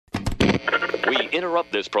We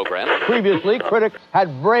interrupt this program. Previously, critics had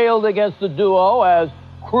railed against the duo as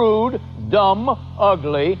crude, dumb,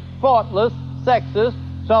 ugly, thoughtless, sexist,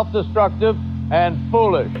 self-destructive, and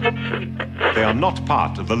foolish. They are not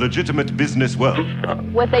part of the legitimate business world.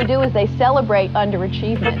 What they do is they celebrate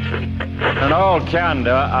underachievement. In all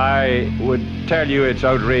candor, I would tell you it's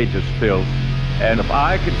outrageous filth. And if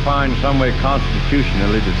I could find some way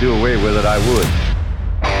constitutionally to do away with it, I would.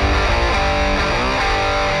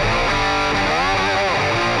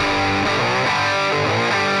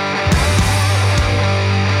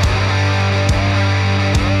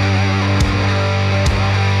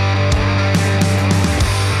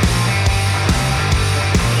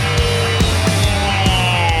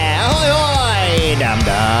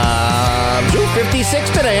 Dum-dum. 256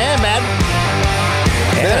 today, eh, man?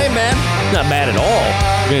 Yeah. That ain't bad. Not bad at all.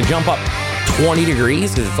 We're going to jump up 20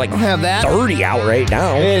 degrees because it's like 30 out right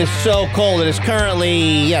now. It is so cold. It is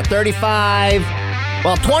currently, 35.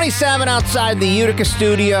 Well, 27 outside the Utica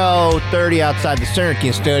studio, 30 outside the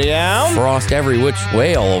Syracuse studio. Frost every which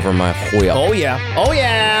way all over my wheel. Oh, yeah. Oh,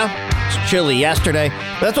 yeah. It's chilly yesterday.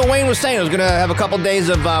 That's what Wayne was saying. It was going to have a couple days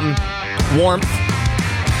of warmth.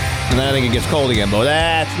 And then I think it gets cold again, but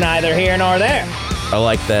that's neither here nor there. I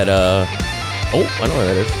like that, I know what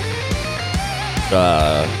that is.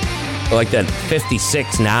 I like that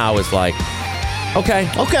 56 now is like, okay.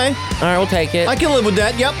 Okay. All right, we'll take it. I can live with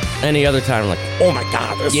that, yep. Any other time, I'm like, oh my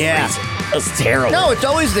God, this is crazy. That's terrible. No, it's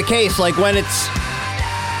always the case. Like when it's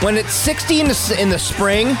 60 in the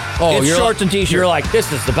spring, it's shorts and t-shirts. You're like, this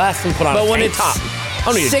is the best, and put on a tank top. I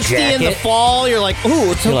don't need 60 a jacket. in the fall, you're like, ooh,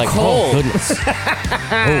 it's so cold. Oh, goodness.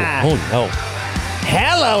 oh, no.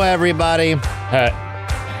 Hello, everybody.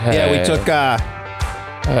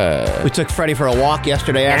 We took Freddie for a walk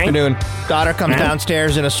yesterday afternoon. Daughter comes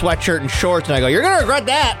downstairs in a sweatshirt and shorts, and I go, you're going to regret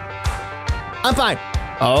that. I'm fine.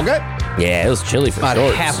 Okay. Yeah, it was chilly for about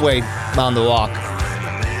shorts. Halfway on the walk.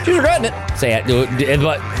 She's regretting it. Say it.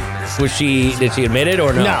 But did she admit it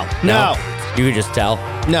or no? No. You could just tell?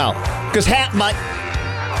 No. Because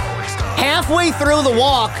halfway through the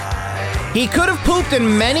walk, he could have pooped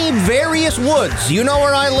in many various woods. You know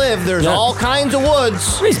where I live. There's all kinds of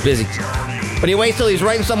woods. He's busy. But he waits till he's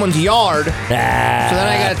right in someone's yard. So then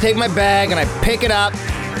I got to take my bag and I pick it up,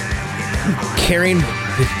 carrying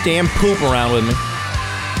this damn poop around with me.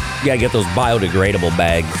 You got to get those biodegradable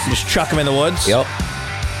bags. Just chuck them in the woods? Yep.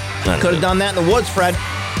 Could have done that in the woods, Fred.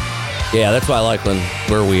 Yeah, that's why I like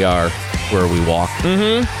where we walk.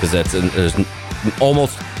 Mm-hmm. Because there's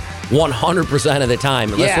almost 100% of the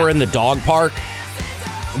time, unless we're in the dog park,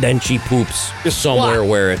 then she poops just somewhere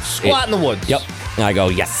where it's... Squat in the woods. Yep. And I go,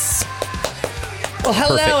 yes. Well,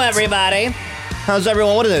 hello, everybody. How's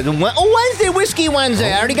everyone? What is it? Wednesday, Whiskey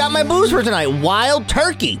Wednesday. I already got my booze for tonight. Wild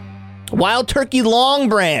Turkey. Wild Turkey Long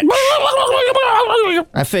Branch.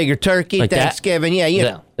 I figure turkey, like Thanksgiving. That? Yeah, you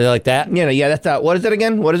know. Is it like that? You know, yeah, that's that. What is it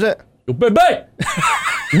again? What is it? Baby.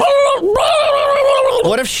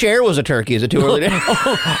 What if Cher was a turkey? Is it too early to...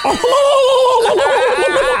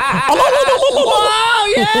 Wow,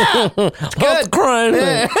 yeah! It's good. I'm crying.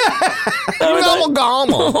 Yeah.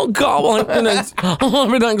 Gobble.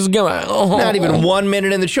 Everything's going. Not even 1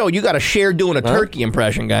 minute in the show. You got a Cher doing a turkey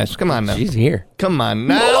impression, guys. Come on now. She's here. Come on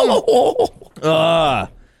now.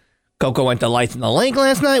 Coco went to Lights in the Lake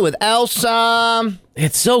last night with Elsa.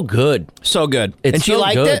 It's so good. So good. It's and she so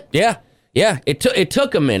liked good. it? Yeah. Yeah. It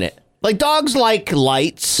took a minute. Like dogs like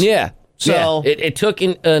lights. Yeah. So it took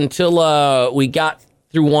until we got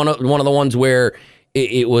through one of the ones where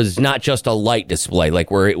it was not just a light display, like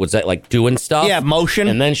where it was like doing stuff. Yeah, motion.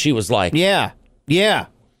 And then she was like, yeah.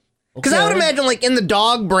 Because I would imagine like in the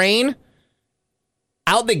dog brain,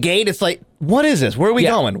 out the gate, it's like, what is this? Where are we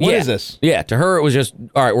going? What is this? Yeah, to her it was just,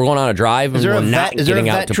 all right, we're going on a drive and we're not getting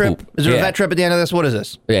out to poop. Is there a vet trip at the end of this? What is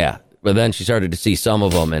this? Yeah, but then she started to see some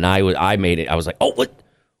of them, and I made it. I was like, oh, what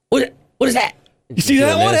is that? You see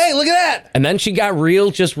that one? Hey, look at that! And then she got real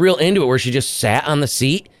into it, where she just sat on the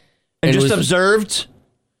seat and just observed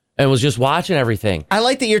and was just watching everything. I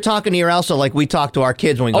like that you're talking to your Elsa like we talk to our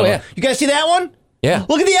kids when we go. Oh yeah, you guys see that one? Yeah.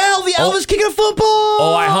 Look at the elf. The elf is kicking a football.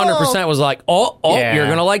 Oh, I 100% was like, yeah. You're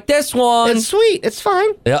gonna like this one. It's sweet. It's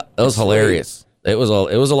fine. Yeah, it was hilarious. It was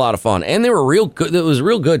a lot of fun, and they were real good. It was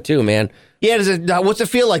real good too, man. Yeah. What's it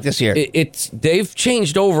feel like this year? They've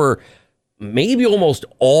changed over maybe almost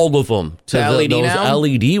all of them to LED those now?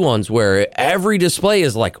 LED ones where every display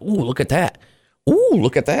is like, ooh, look at that. Ooh,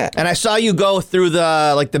 look at that. And I saw you go through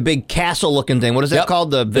the big castle looking thing. What is that called?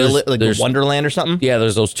 The the Wonderland or something? Yeah,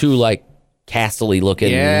 there's those two like castle-y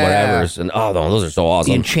looking whatevers. And those are so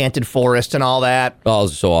awesome. The Enchanted Forest and all that. Oh,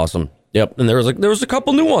 those are so awesome. Yep, and there was a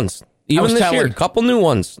couple new ones. Even this year, a couple new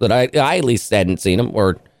ones that I at least hadn't seen them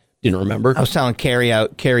or didn't remember. I was telling Carrie, our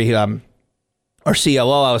COO,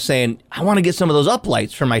 I was saying, I want to get some of those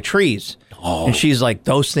uplights for my trees. Oh. And she's like,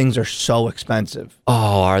 those things are so expensive.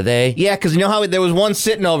 Oh, are they? Yeah, because you know how there was one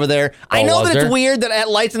sitting over there. I know that it's weird that at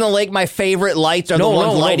Lights in the Lake, my favorite lights are the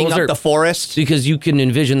ones lighting up the forest. Because you can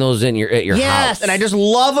envision those at your house. Yes, and I just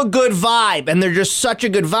love a good vibe, and they're just such a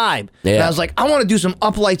good vibe. Yeah. And I was like, I want to do some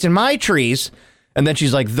uplights in my trees. And then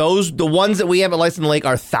she's like, the ones that we have at Lights in the Lake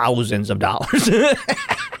are thousands of dollars.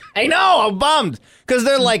 I know, I'm bummed. Because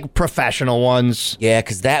they're like professional ones. Yeah,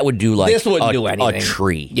 because that would do like this wouldn't do anything. A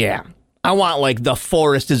tree. Yeah. I want like the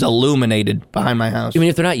forest is illuminated behind my house. I mean,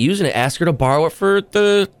 if they're not using it, ask her to borrow it for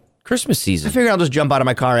the Christmas season. I figure I'll just jump out of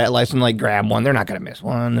my car at Lights and like grab one. They're not going to miss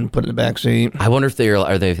one and put it in the back seat. I wonder if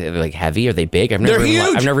are they like heavy? Are they big? They're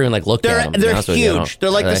huge. I've never even like looked at them. They're huge.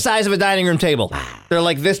 They're like the size of a dining room table. They're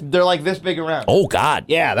like this big around. Oh God.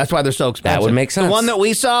 Yeah, that's why they're so expensive. That would make sense. The one that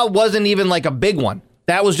we saw wasn't even like a big one.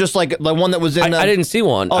 That was just like the one that was in. I didn't see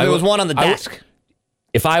one. Oh, there was one on the desk.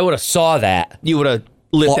 If I would have saw that, you would have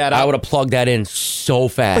lit that up. I would have plugged that in so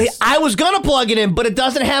fast. Wait, I was gonna plug it in, but it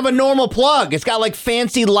doesn't have a normal plug. It's got like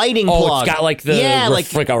fancy lighting plug. Oh, it's got like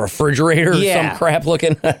like a refrigerator or some crap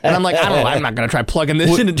looking. And I'm like, I'm not gonna try plugging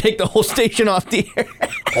this in and take the whole station off the air.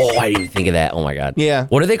 Oh, I didn't even think of that. Oh my God. Yeah.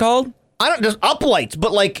 What are they called? I don't just uplights,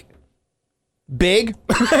 but like big,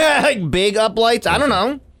 like big uplights. I don't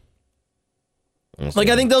know. Like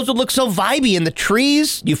I think those would look so vibey in the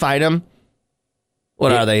trees. You find them.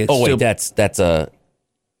 What are they? Oh wait, that's a.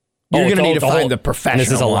 You're gonna need to find the professional.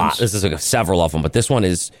 This is a ones. lot. This is like several of them, but this one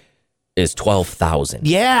is 12,000.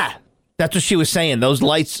 Yeah, that's what she was saying. Those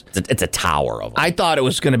lights. It's a tower of them. I thought it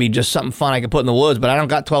was going to be just something fun I could put in the woods, but I don't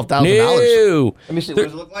got $12,000. No. Let me see. What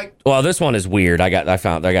does it look like? Well, this one is weird. I got to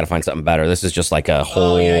find something better. This is just like a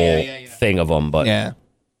whole thing of them, but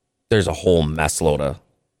there's a whole mess load of.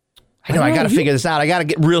 I know. I got to figure this out. I got to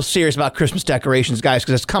get real serious about Christmas decorations, guys,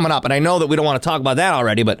 because it's coming up, and I know that we don't want to talk about that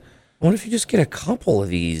already, but. What if you just get a couple of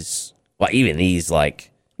these? Well, even these, like...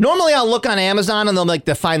 Normally, I'll look on Amazon, and they'll like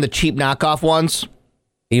to find the cheap knockoff ones.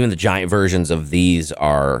 Even the giant versions of these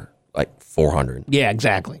are like $400. Yeah,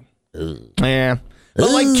 exactly. Ugh. Yeah. But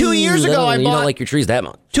like 2 years ago, I bought... You don't like your trees that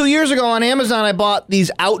much. 2 years ago on Amazon, I bought these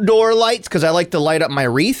outdoor lights because I like to light up my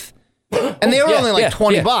wreath. And they were only like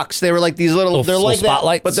 $20. They were like these little they're like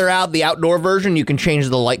spotlights, but they're the outdoor version. You can change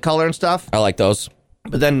the light color and stuff. I like those.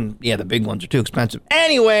 But then, the big ones are too expensive.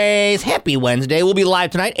 Anyways, happy Wednesday. We'll be live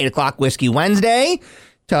tonight, 8 o'clock, Whiskey Wednesday.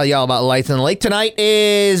 Tell y'all about Lights in the Lake. Tonight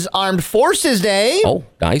is Armed Forces Day. Oh,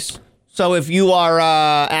 nice. So if you are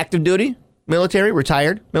active duty, military,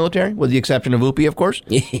 retired military, with the exception of Whoopi, of course,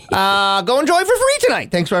 go enjoy for free tonight.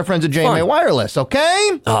 Thanks to our friends at JMA Wireless,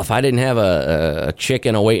 okay? Oh, if I didn't have a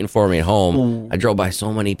chicken waiting for me at home, I drove by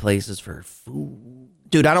so many places for food.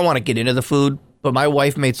 Dude, I don't want to get into the food, but my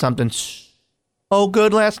wife made something so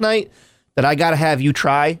good last night that I got to have you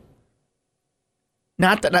try.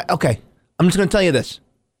 Not that okay, I'm just going to tell you this.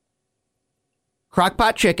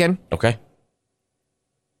 Crock-pot chicken. Okay.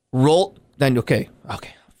 Follow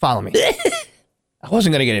me. I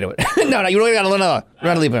wasn't going to get into it. No, you really got to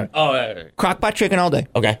leave it. Oh, right. Crock-pot chicken all day.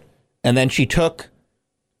 Okay. And then she took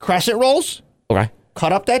crescent rolls. Okay.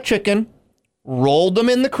 Cut up that chicken, rolled them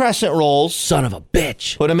in the crescent rolls. Son of a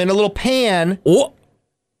bitch. Put them in a little pan. Oh.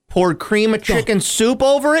 Poured cream of chicken soup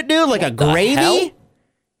over it, dude, like a gravy.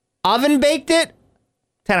 Oven baked it.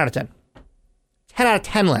 10 out of 10. 10 out of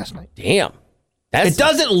 10 last night. Damn. It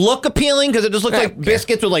doesn't look appealing because it just looks like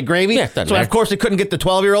biscuits with like gravy. Yeah, so of course they couldn't get the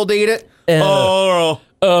 12-year-old to eat it. Man.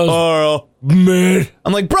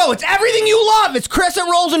 I'm like, bro, it's everything you love. It's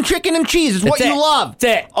crescent rolls and chicken and cheese. It's what you love.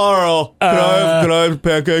 That's it. Can I have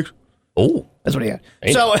pancakes? Oh. That's what he had.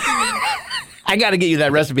 So I got to get you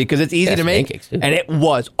that recipe because it's easy to make. And it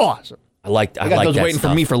was awesome. I got those waiting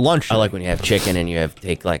for me for lunch. I like when you have chicken and you have to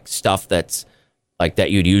take like stuff that's like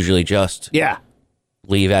that you'd usually just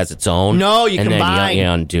leave as its own. No, you combine. Then you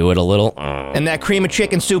undo it a little. And that cream of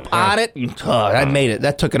chicken soup on it. I made it.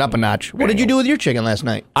 That took it up a notch. What did you do with your chicken last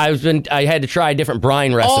night? I had to try a different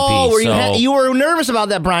brine recipe. Oh, you were nervous about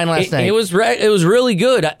that brine last night. It was really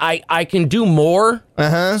good. I can do more.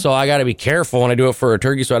 So I got to be careful when I do it for a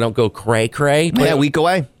turkey so I don't go cray-cray. Yeah, a week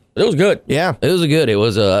away. It was good. Yeah. It was good. It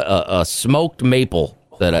was a smoked maple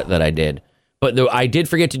that I did. But I did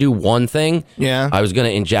forget to do one thing. Yeah. I was going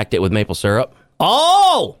to inject it with maple syrup.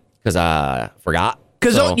 Oh! Because I forgot.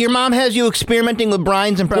 Because your mom has you experimenting with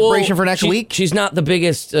brines in preparation for next week? She's not the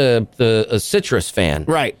biggest citrus fan.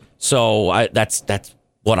 Right. So that's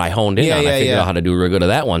what I honed in on. I figured out how to do real good at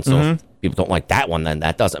that one. So if people don't like that one, then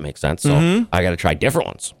that doesn't make sense. So I got to try different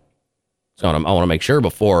ones. So I want to make sure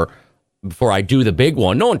before I do the big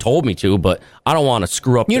one. No one told me to, but I don't want to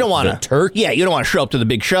screw up. You don't want to turkey. Yeah, you don't want to show up to the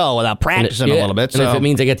big show without practicing a little bit. So. And if it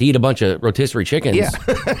means I get to eat a bunch of rotisserie chickens,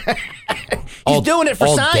 he's doing it for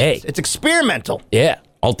science. Day. It's experimental. Yeah,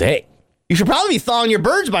 all day. You should probably be thawing your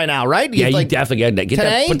birds by now, right? You definitely get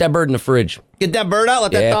that. Put that bird in the fridge. Get that bird out.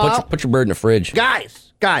 Let that thaw out. Put your bird in the fridge,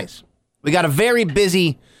 guys. We got a very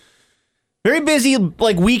busy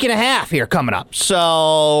like week and a half here coming up.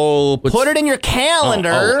 So put it in your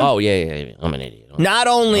calendar. Oh, yeah. I'm an idiot. Not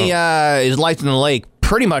only is Lights in the Lake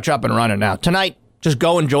pretty much up and running now. Tonight, just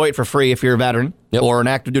go enjoy it for free if you're a veteran or an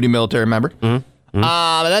active duty military member. And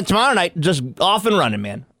then tomorrow night, just off and running,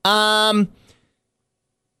 man.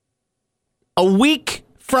 A week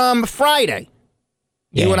from Friday,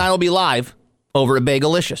 you and I will be live over at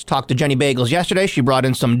Bagelicious. Talked to Jenny Bagels yesterday. She brought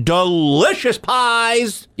in some delicious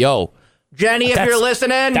pies. Yo. Jenny, if you're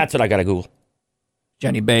listening. That's what I got to Google.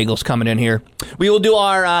 Jenny Bagels coming in here. We will do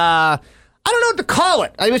our, I don't know what to call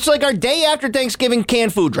it. It's like our day after Thanksgiving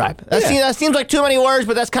canned food drive. That seems like too many words,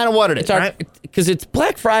 but that's kind of what it is. Because it's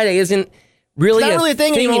Black Friday isn't really, a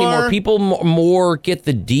thing anymore. People more get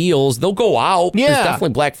the deals. They'll go out. Yeah. There's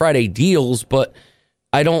definitely Black Friday deals, but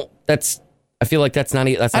I feel like that's not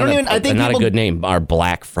a good name. Our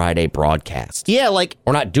Black Friday broadcast. Yeah, like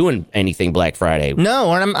we're not doing anything Black Friday.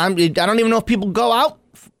 No, and I don't even know if people go out.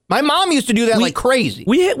 My mom used to do that like crazy.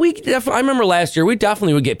 I remember last year we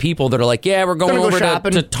definitely would get people that are like, yeah, we're going over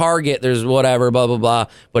to Target. There's whatever, blah blah blah.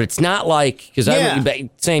 But it's not like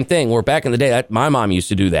same thing. Where back in the day, my mom used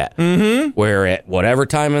to do that. Mm-hmm. Where at whatever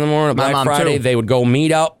time in the morning, Black Friday, they would go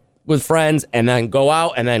meet up with friends and then go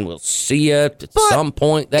out and then we'll see you at some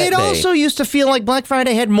point that day. It also used to feel like Black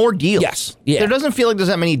Friday had more deals. Yes. Yeah. There doesn't feel like there's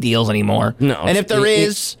that many deals anymore. No. And if there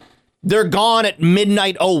is, they're gone at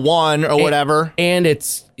midnight 01 or whatever. And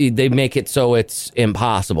they make it so it's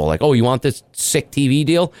impossible. Like, oh, you want this sick TV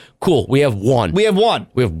deal? Cool. We have one.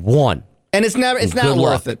 And it's not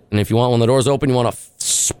worth it. And if you want when the doors open, you want to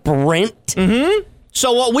sprint. Mm-hmm.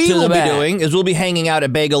 So what we will be doing is we'll be hanging out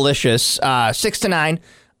at Bagelicious 6 to 9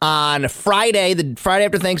 on Friday, the Friday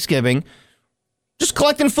after Thanksgiving, just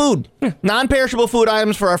collecting food. Non-perishable food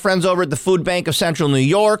items for our friends over at the Food Bank of Central New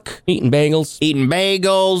York. Eating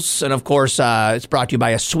bagels. And, of course, it's brought to you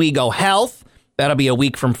by Oswego Health. That'll be a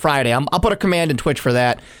week from Friday. I'll put a command in Twitch for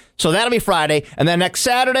that. So that'll be Friday. And then next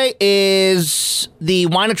Saturday is the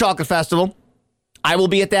Wine and Chocolate Festival. I will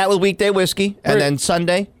be at that with Weekday Whiskey. And then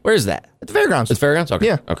Sunday. Where is that? At the Fairgrounds. It's Fairgrounds? Okay.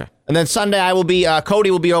 Yeah. Okay. And then Sunday I will be, Cody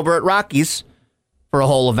will be over at Rockies for a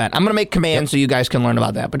whole event. I'm going to make commands so you guys can learn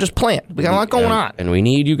about that. But just plan. We got a lot going on. And we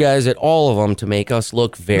need you guys at all of them to make us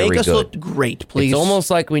look very good. Make us look great, please. It's almost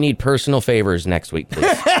like we need personal favors next week,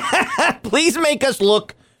 please. Please make us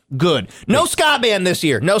look good. No ska band this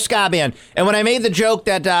year. No ska band. And when I made the joke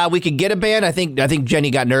that we could get a band, I think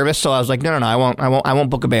Jenny got nervous, so I was like, no, I won't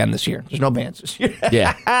book a band this year. There's no bands this year.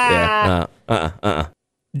 Yeah.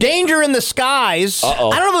 Danger in the Skies.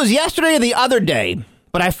 Uh-oh. I don't know if it was yesterday or the other day,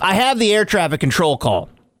 but I have the air traffic control call.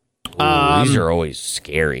 Ooh, these are always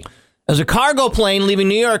scary. There's a cargo plane leaving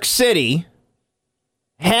New York City,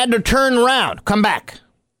 had to turn around, come back,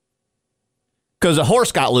 because a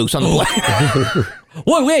horse got loose on the plane.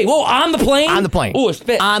 Whoa, on the plane? On the plane. Oh, it's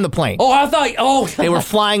on the plane. Oh, I thought, They were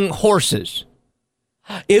flying horses.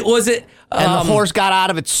 And the horse got out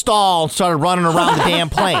of its stall and started running around the damn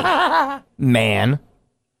plane. Man.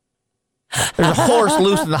 There's a horse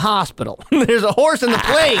loose in the hospital. There's a horse in the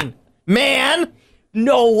plane. Man.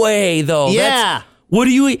 No way, though. Yeah. What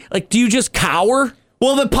do you, do you just cower?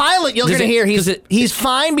 Well, the pilot, you're going to hear, he's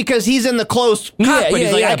fine because he's in the closed cockpit.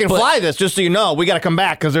 He's like, I can fly this, just so you know. We got to come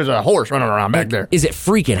back because there's a horse running around back there. Is it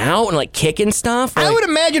freaking out and, kicking stuff? I would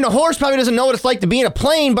imagine a horse probably doesn't know what it's like to be in a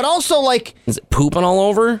plane, but also, Is it pooping all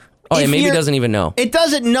over? Oh, yeah, maybe it doesn't even know. It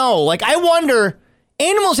doesn't know. I wonder,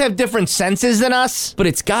 animals have different senses than us. But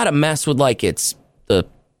it's got to mess with, it's the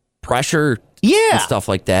pressure and stuff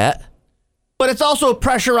like that. But it's also a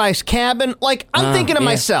pressurized cabin. I'm thinking to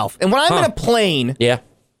myself, and when I'm in a plane, if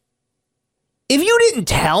you didn't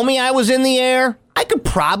tell me I was in the air, I could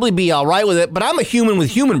probably be all right with it, but I'm a human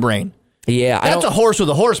with human brain. Yeah. That's a horse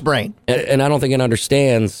with a horse brain. And I don't think it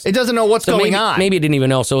understands. It doesn't know what's going on. Maybe it didn't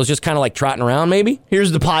even know, so it was just kind of trotting around, maybe?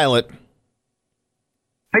 Here's the pilot.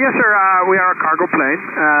 Yes, sir. We are a cargo plane.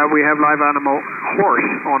 We have live animal horse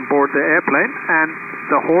on board the airplane, and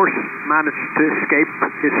the horse managed to escape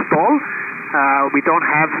his stall. We don't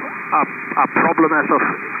have a problem as of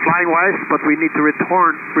flying-wise, but we need to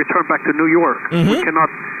return back to New York. Mm-hmm. We cannot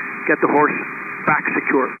get the horse back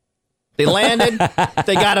secure. They landed.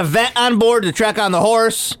 They got a vet on board to check on the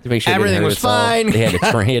horse. To make sure everything was fine. They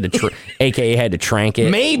had to, AKA had to trank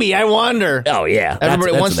it. Maybe, I wonder. Oh, yeah.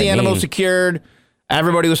 Everybody, once the animal secured,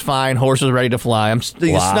 everybody was fine. Horse was ready to fly. I'm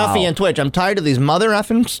Snuffy and Twitch. I'm tired of these mother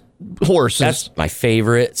effing horses. That's my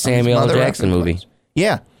favorite Samuel L. Jackson movie.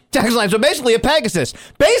 Yeah. Text line. So basically a Pegasus.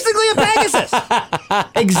 Basically a Pegasus.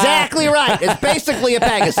 Exactly right. It's basically a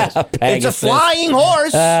Pegasus. It's a flying horse.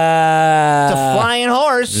 It's a flying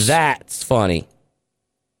horse. That's funny.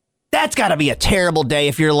 That's got to be a terrible day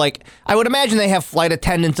if you're like, I would imagine they have flight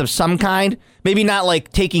attendants of some kind. Maybe not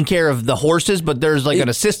like taking care of the horses, but there's like an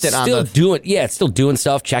assistant on the... It's still doing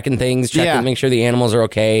stuff, checking things, make sure the animals are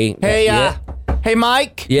okay. Hey, hey,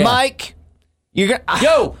 Mike. Yeah. Mike. You got...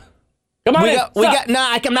 Yo! Come on, I'm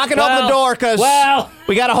not going to open the door because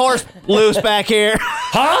we got a horse loose back here.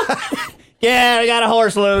 Huh? Yeah, we got a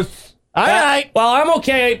horse loose. All right. Well, I'm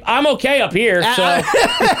okay. I'm okay up here. So.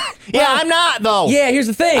 Yeah, I'm not though. Yeah, here's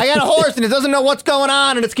the thing. I got a horse and it doesn't know what's going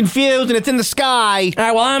on and it's confused and it's in the sky. All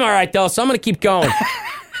right. Well, I'm all right though, so I'm gonna keep going.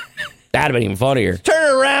 That'd have been even funnier.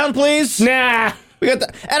 Turn it around, please. Nah. We got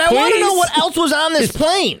and I want to know what else was on this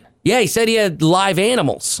plane. Yeah, he said he had live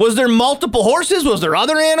animals. Was there multiple horses? Was there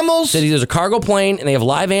other animals? Said there's a cargo plane and they have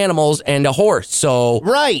live animals and a horse. So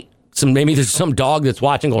right. Maybe there's some dog that's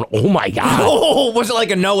watching going, oh my God. Oh, was it like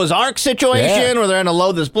a Noah's Ark situation where they're going to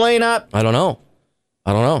load this plane up? I don't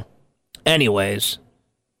know. Anyways,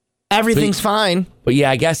 everything's fine. But yeah,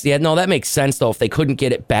 I guess, no, that makes sense though. If they couldn't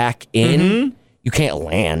get it back in, you can't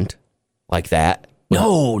land like that.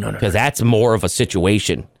 No. Because that's more of a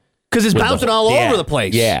situation. Because it's bouncing all over the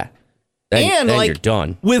place. Yeah. Then you're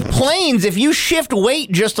done. With planes, if you shift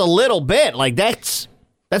weight just a little bit, like that's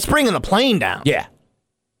bringing the plane down. Yeah.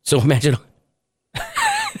 So imagine.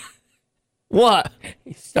 What?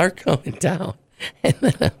 You start coming down, and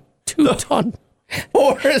then a 2-ton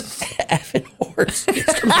horse, effing horse,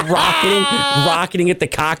 rocketing at the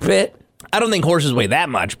cockpit. I don't think horses weigh that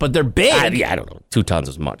much, but they're big. I don't know. 2 tons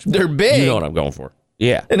is much. They're big. You know what I'm going for.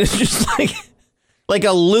 Yeah. And it's just like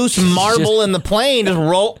a loose marble in the plane, just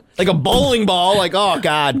roll like a bowling ball. Like, oh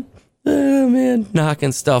God. Oh, man.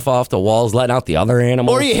 Knocking stuff off the walls, letting out the other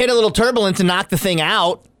animals. Or you hit a little turbulence and knock the thing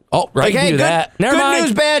out. Oh, right. Okay, do that. Never mind. Good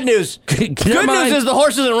news, bad news. Good news is the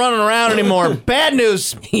horse isn't running around anymore. Bad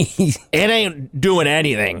news, it ain't doing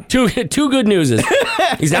anything. Two good news is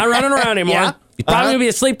he's not running around anymore. Yeah. He's probably going to be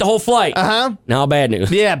asleep the whole flight. Now bad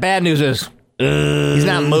news. Yeah, bad news is he's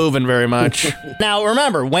not moving very much. Now,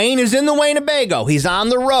 remember, Wayne is in the Winnebago. He's on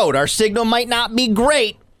the road. Our signal might not be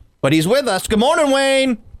great, but he's with us. Good morning,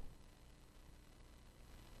 Wayne.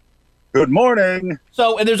 Good morning.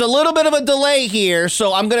 So there's a little bit of a delay here,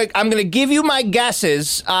 so I'm gonna give you my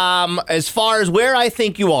guesses as far as where I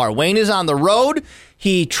think you are. Wayne is on the road.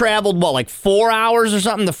 He traveled like 4 hours or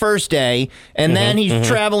something the first day, and then he's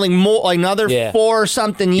traveling more, like another 4 or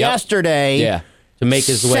something yesterday. Yeah, to make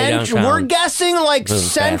his way downtown. We're guessing like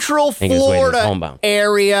Central Florida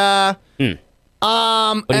area.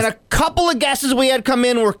 And a couple of guesses we had come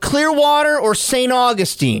in were Clearwater or St.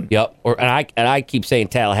 Augustine. Yep. And I keep saying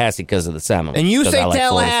Tallahassee because of the Seminoles. And you say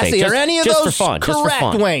Tallahassee. Are any of those for fun,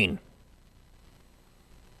 correct, Wayne?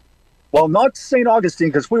 Well, not St. Augustine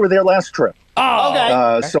because we were there last trip. Oh,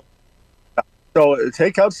 okay. So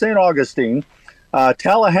take out St. Augustine.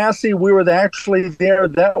 Tallahassee, we were actually there.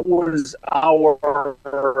 That was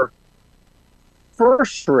our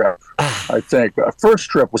first trip, I think. Our first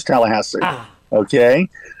trip was Tallahassee. Okay,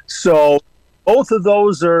 so both of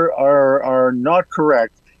those are not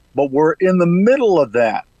correct, but we're in the middle of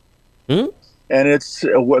that. And it's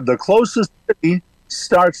the closest city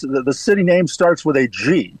starts. The city name starts with a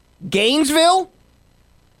G. Gainesville.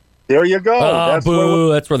 There you go.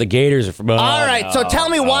 That's where the Gators are from. All right, so tell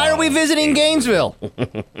me, why are we visiting Gainesville?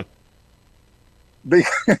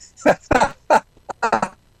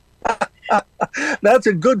 That's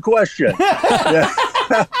a good question.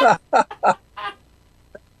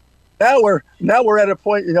 Now we're at a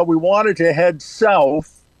point, we wanted to head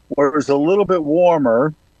south where it was a little bit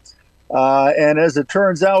warmer. And as it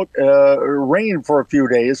turns out, rained for a few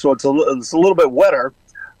days, so it's a little bit wetter.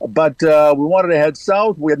 But we wanted to head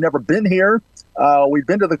south. We had never been here. We've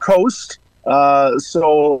been to the coast.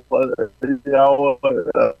 So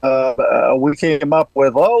we came up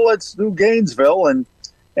with, let's do Gainesville.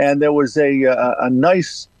 And there was a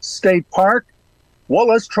nice state park. Well,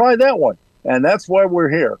 let's try that one. And that's why we're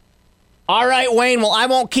here. All right, Wayne. Well, I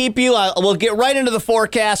won't keep you. We'll get right into the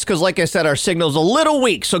forecast because, like I said, our signal's a little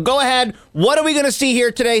weak. So go ahead. What are we going to see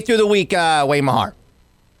here today through the week, Wayne Mahar?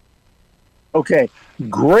 Okay.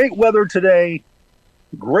 Great weather today.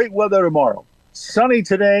 Great weather tomorrow. Sunny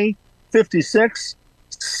today, 56.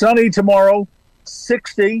 Sunny tomorrow,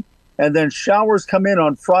 60, and then showers come in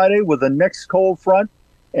on Friday with the next cold front,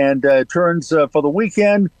 and turns for the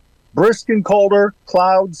weekend brisk and colder,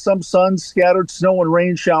 clouds, some sun, scattered snow and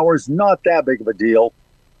rain showers, not that big of a deal.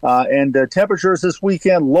 And temperatures this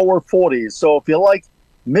weekend, lower 40s. So if you like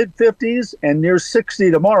mid-50s and near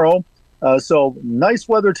 60 tomorrow, so nice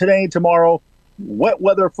weather today and tomorrow, wet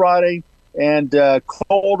weather Friday, and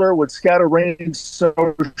colder with scattered rain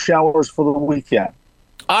showers for the weekend.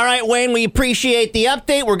 All right, Wayne, we appreciate the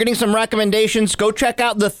update. We're getting some recommendations. Go check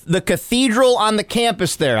out the cathedral on the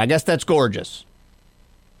campus there. I guess that's gorgeous.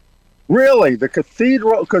 Really? The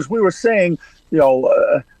cathedral? Because we were saying,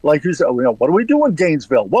 like you said, what do we do in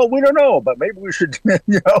Gainesville? Well, we don't know, but maybe we should, but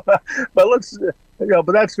let's,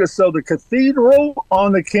 but that's just so the cathedral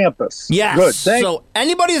on the campus. Yes. Good. So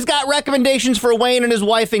anybody who's got recommendations for Wayne and his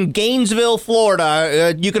wife in Gainesville,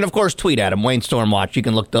 Florida, you can, of course, tweet at him, Wayne Stormwatch. You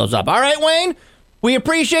can look those up. All right, Wayne, we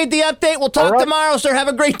appreciate the update. We'll talk tomorrow, sir. Have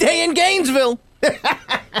a great day in Gainesville.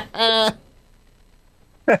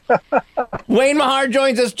 Wayne Mahar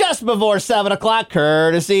joins us just before 7 o'clock,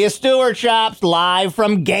 courtesy of Stewart Shops, live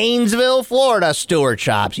from Gainesville, Florida. Stewart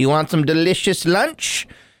Shops. You want some delicious lunch?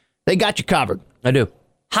 They got you covered. I do.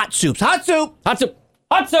 Hot soups. Hot soup. Hot soup.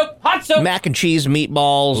 Hot soup. Hot soup. Mac and cheese,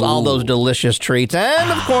 meatballs, all those delicious treats.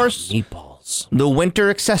 And, of course, meatballs. The winter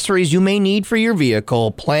accessories you may need for your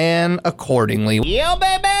vehicle. Plan accordingly. Yo,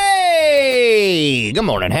 baby! Good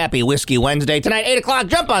morning. Happy Whiskey Wednesday. Tonight, 8 o'clock,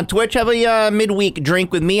 jump on Twitch. Have a midweek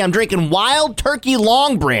drink with me. I'm drinking Wild Turkey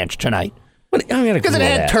Long Branch tonight. Because it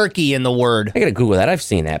had turkey in the word. I got to Google that. I've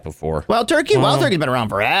seen that before. Wild Turkey? Wild Turkey's been around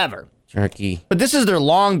forever. Turkey. But this is their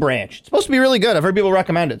Long Branch. It's supposed to be really good. I've heard people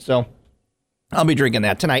recommend it, so I'll be drinking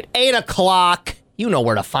that tonight. 8 o'clock. You know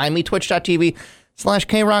where to find me.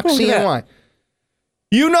 Twitch.tv/KRockCNY.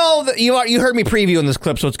 You know that you heard me previewing this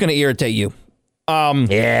clip, so it's going to irritate you.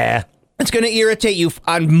 Yeah. It's going to irritate you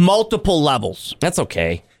on multiple levels. That's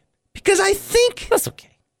okay. Because I think... That's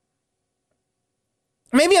okay.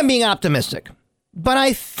 Maybe I'm being optimistic, but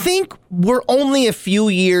I think we're only a few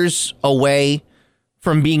years away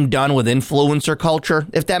from being done with influencer culture,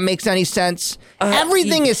 if that makes any sense.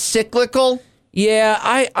 Everything is cyclical.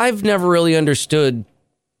 Yeah, I've never really understood.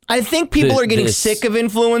 I think people are getting sick of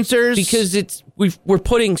influencers because we're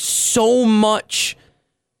putting so much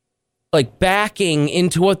like backing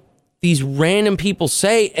into what these random people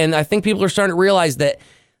say, and I think people are starting to realize that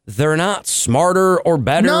they're not smarter or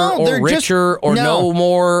better or richer or know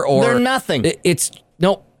more or they're nothing. It's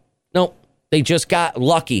nope. They just got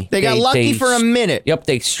lucky. They got lucky for a minute. Yep,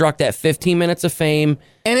 they struck that 15 minutes of fame.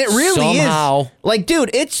 And it really somehow. Is. Like,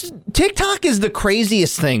 dude, TikTok is the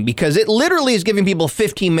craziest thing because it literally is giving people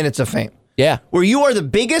 15 minutes of fame. Yeah. Where you are the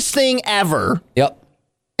biggest thing ever. Yep.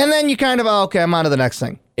 And then you kind of, okay, I'm on to the next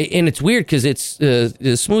thing. And it's weird because it's,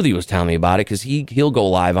 Smoothie was telling me about it because he'll go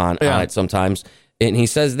live on it sometimes. And he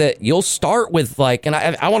says that you'll start with like, and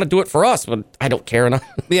I want to do it for us, but I don't care enough.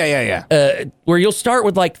 Yeah. Where you'll start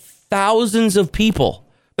with like thousands of people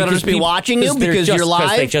that'll just be watching you because you're live.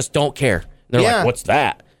 Because they just don't care. They're like, what's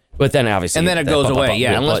that? But then obviously, and then it goes away.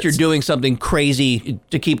 Unless you're doing something crazy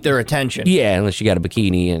to keep their attention. Yeah, unless you got a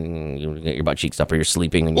bikini and you get your butt cheeks up or you're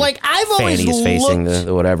sleeping and like I've always looked facing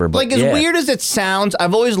the whatever. But like as weird as it sounds,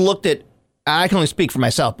 I've always looked at. I can only speak for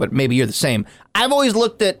myself, but maybe you're the same. I've always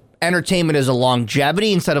looked at entertainment as a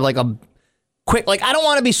longevity instead of like a quick. Like I don't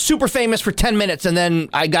want to be super famous for 10 minutes and then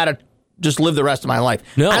I gotta just live the rest of my life.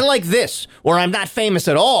 No. I like this, where I'm not famous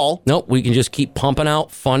at all. Nope, we can just keep pumping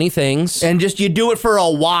out funny things. And just, you do it for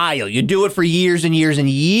a while. You do it for years and years and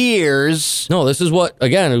years. No, this is what,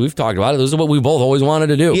 again, we've talked about it. This is what we both always wanted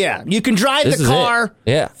to do. Yeah, you can drive the car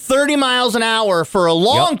 30 miles an hour for a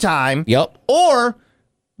long time. Yep. Or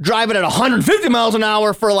drive it at 150 miles an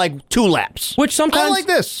hour for like 2 laps. Which sometimes, I like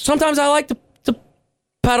this. Sometimes I like to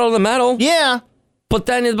pedal the metal. Yeah. But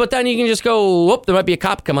then you can just go, whoop, there might be a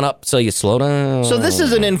cop coming up, so you slow down. So this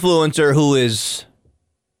is an influencer who is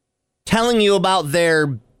telling you about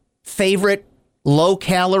their favorite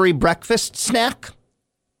low-calorie breakfast snack.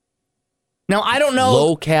 Now, I don't know.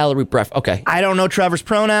 Low-calorie breakfast, okay. I don't know Trevor's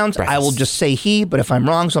pronouns. Breakfast. I will just say he, but if I'm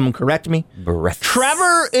wrong, someone correct me. Breakfast.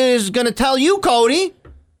 Trevor is going to tell you, Cody,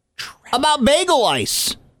 about bagel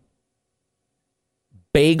ice.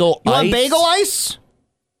 Bagel ice? You want ice? bagel ice?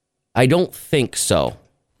 I don't think so.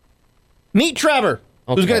 Meet Trevor,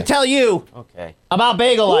 who's going to tell you about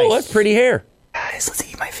bagel ice. Oh, that's pretty hair. Guys, let's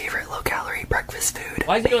eat my favorite low-calorie breakfast food.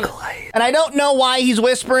 Why is he doing ice. And I don't know why he's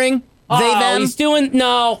whispering. Them. He's doing...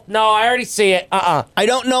 No, I already see it. I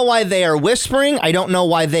don't know why they are whispering. I don't know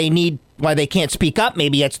why they can't speak up.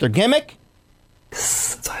 Maybe it's their gimmick.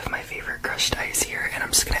 So I have my favorite crushed ice here, and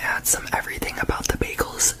I'm just going to add some everything about the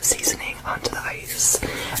bagels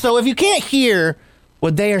So if you can't hear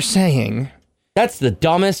what they are saying, that's the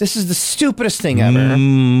dumbest. This is the stupidest thing ever.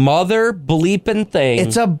 Mother bleeping thing.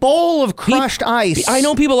 It's a bowl of crushed ice. I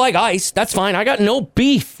know people like ice. That's fine. I got no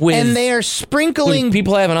beef with. And they are sprinkling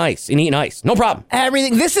people having ice and eating ice. No problem.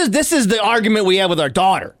 Everything. This is the argument we have with our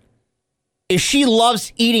daughter. Is she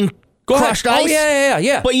loves eating crushed ice? Oh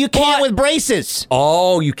yeah. But you can't with braces.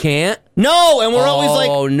 Oh, you can't? No, and we're always like,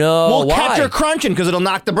 oh no, we'll catch her crunching because it'll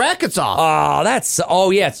knock the brackets off.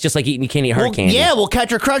 Oh yeah, it's just like eating. You can't eat hard candy. Yeah, we'll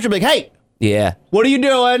catch her crunching. Be like, hey. Yeah. What are you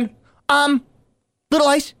doing? Little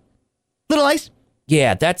ice.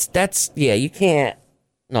 Yeah, that's you can't.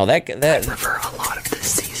 No, that. I prefer a lot of this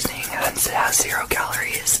seasoning and it has 0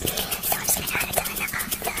 calories.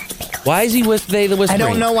 Why is he with the whispering? I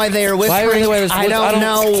don't know why they are whispering. Why are they whispering? I don't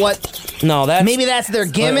know what. No, maybe that's their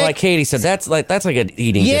gimmick. Like Katie said, that's like an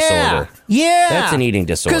eating disorder. Yeah, that's an eating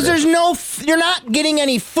disorder. Because there's you're not getting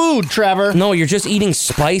any food, Trevor. No, you're just eating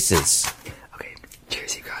spices. Okay,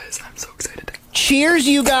 cheers, you guys. I'm so excited. Cheers,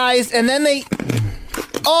 you guys, and then they.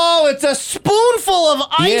 Oh, it's a spoonful of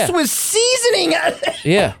ice with seasoning.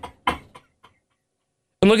 Yeah.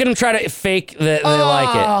 And look at him try to fake that they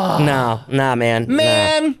like it. Nah,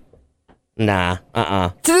 man. Nah.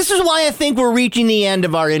 So this is why I think we're reaching the end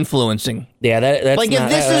of our influencing. Yeah, that's like if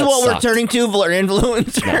this is what we're turning to for our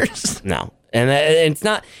influencers. No. And it's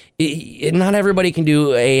not. Not everybody can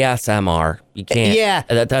do ASMR. You can't. Yeah.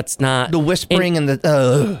 That's not the whispering and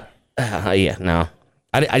the. Yeah, no.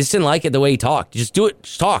 I just didn't like it the way he talked. Just do it.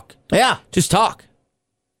 Just talk. Yeah. Just talk.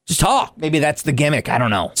 Maybe that's the gimmick. I don't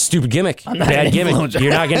know. Stupid gimmick. I'm not Bad gimmick.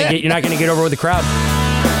 You're not gonna get over with the crowd.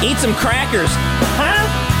 Eat some crackers. Huh?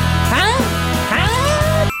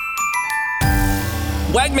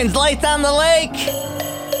 Wegmans Lights on the Lake.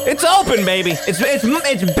 It's open, baby. It's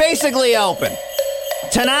basically open.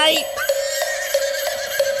 Tonight,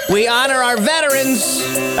 we honor our veterans.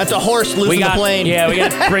 That's a horse loose in the plane. Yeah, we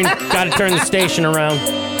got to turn the station around.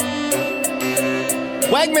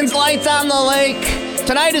 Wegmans Lights on the Lake.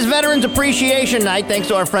 Tonight is Veterans Appreciation Night, thanks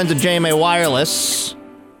to our friends at JMA Wireless.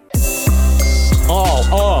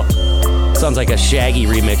 Oh. Sounds like a Shaggy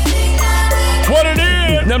remix. What it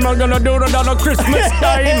is? I'm not gonna do it on Christmas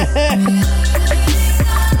time.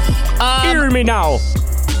 Hear me now.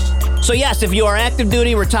 So yes, if you are active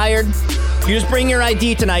duty, retired, you just bring your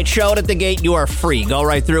ID tonight, show it at the gate, you are free. Go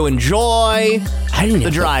right through, enjoy the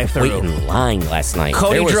drive-through. Wait in line last night.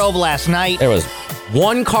 Cody drove last night. There was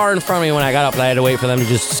one car in front of me when I got up, and I had to wait for them to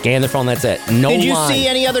just scan their phone. That's it. No line. Did you see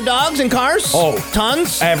any other dogs in cars? Oh,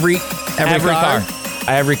 tons. Every car.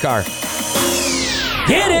 Every car.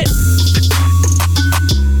 Get it.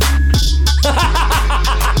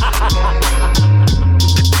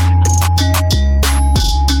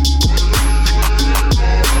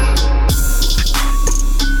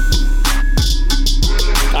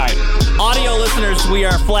 Audio listeners, we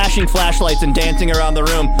are flashing flashlights and dancing around the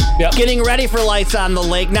room, getting ready for Lights on the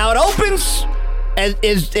Lake. Now it opens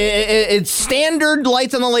it's standard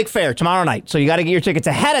Lights on the Lake fare tomorrow night, so you got to get your tickets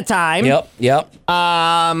ahead of time. Yep.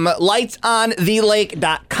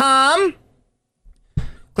 lightsonTheLake.com.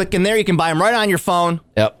 Click in there, you can buy them right on your phone.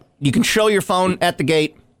 Yep. You can show your phone at the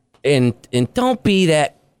gate. And don't be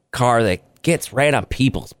that car that gets right on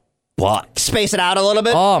people's butt. Space it out a little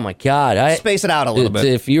bit. Oh my God. Space it out a little bit.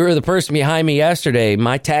 If you were the person behind me yesterday,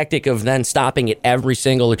 my tactic of then stopping at every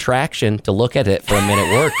single attraction to look at it for a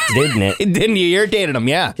minute worked, didn't it? Didn't you? You irritated them,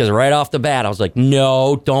 yeah. Because right off the bat, I was like,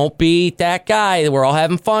 no, don't be that guy. We're all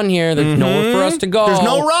having fun here. There's nowhere for us to go. There's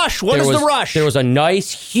no rush. What is the rush? There was a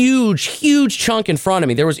nice, huge chunk in front of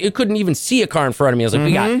me. It couldn't even see a car in front of me. I was like,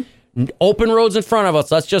 we got open roads in front of us.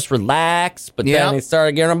 Let's just relax. But then they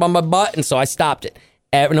started getting up on my butt, and so I stopped it.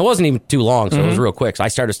 And it wasn't even too long, so it was real quick. So I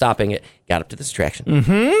started stopping it, got up to this attraction.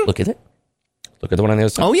 Look at it. Look at the one on the other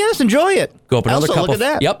side. Oh, yes, enjoy it. Go up another couple. Look at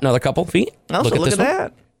that. Yep, another couple feet. Also, look at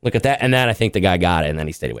that. Look at that. And then I think the guy got it, and then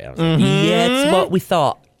he stayed away. I was like, yeah, it's what we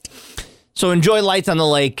thought. So enjoy Lights on the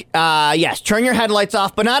Lake. Yes, turn your headlights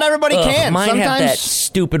off, but not everybody can. Mine Sometimes have that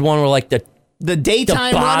stupid one where like the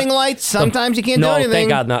daytime running lights, sometimes you can't do anything. No, thank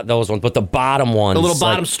God not those ones, but the bottom ones. The little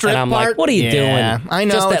bottom strip and I'm part. like, what are you doing? I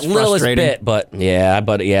know, just that it's littlest frustrating. bit, but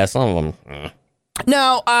some of them.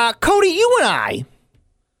 Now, Cody, you and I,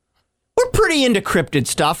 we're pretty into cryptid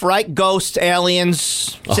stuff, right? Ghosts,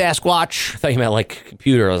 aliens, Sasquatch. I thought you meant like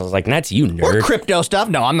computer. I was like, that's you, nerd. Or crypto stuff.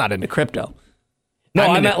 No, I'm not into crypto. No,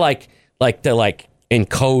 I meant like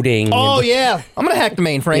encoding. Oh, yeah. I'm going to hack the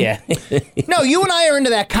mainframe. Yeah. No, you and I are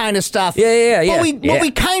into that kind of stuff. Yeah. But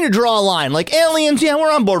we kind of draw a line. Like aliens, yeah, we're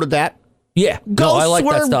on board with that. Yeah. Ghosts, I like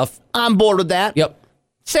that stuff. on board with that. Yep.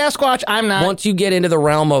 Sasquatch, I'm not. Once you get into the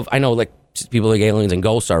realm of, I know, like people think aliens and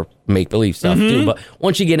ghosts are make-believe stuff too. But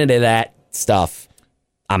once you get into that stuff,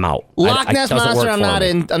 I'm out. Loch Ness Monster, I'm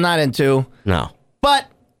not into. No. But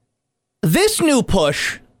this new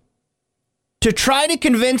push to try to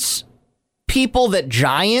convince people that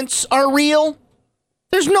giants are real,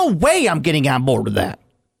 there's no way I'm getting on board with that.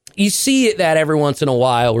 You see that every once in a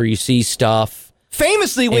while where you see stuff.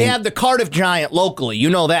 Famously, we have the Cardiff Giant locally. You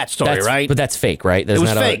know that story, right? But that's fake, right? It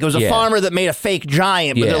was fake. It was a farmer that made a fake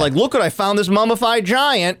giant. But they're like, look what I found, this mummified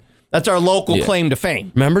giant. That's our local claim to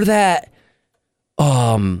fame. Remember that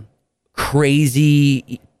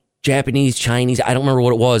crazy Japanese, Chinese, I don't remember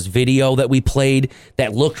what it was, video that we played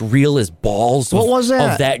that looked real as balls. What was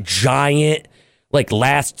that? Of that giant, like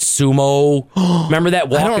last sumo. Remember that?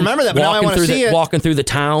 I don't remember that, but now I want to see it. Walking through the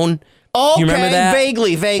town. Okay, you remember that?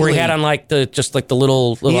 Vaguely. Where he had on like the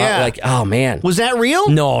little like, oh man. Was that real?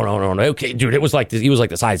 No. Okay, dude, it was like he was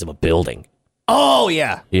like the size of a building. Oh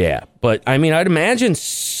yeah. Yeah, but I mean, I'd imagine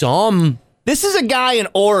some. This is a guy in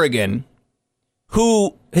Oregon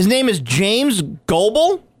who, his name is James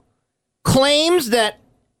Goebel, claims that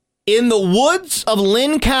in the woods of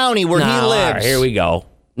Lynn County where he lives, right, here we go.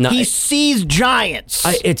 No, he sees giants.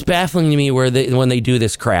 It's baffling to me when they do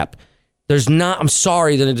this crap. There's not. I'm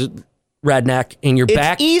sorry that it's redneck in your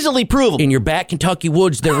back. It's easily provable. In your back Kentucky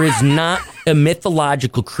woods, there is not a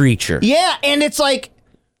mythological creature. Yeah, and it's like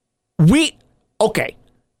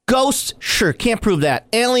ghosts, sure, can't prove that.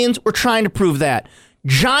 Aliens, we're trying to prove that.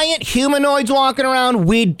 Giant humanoids walking around,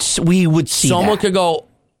 we would see Someone that. could go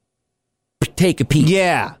take a peek.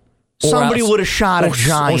 Yeah. Somebody would have shot a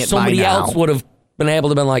giant. Or somebody else would have been able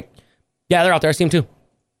to been like, yeah, they're out there. I see them too.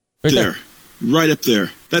 Right up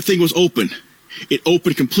there. That thing was open. It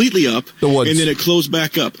opened completely up, the woods. And then it closed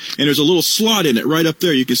back up. And there's a little slot in it right up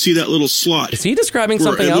there. You can see that little slot. Is he describing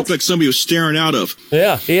something else? It looked like somebody was staring out of.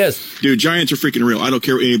 Yeah, he is. Dude, giants are freaking real. I don't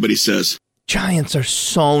care what anybody says. Giants are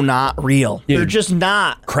so not real. Dude, they're just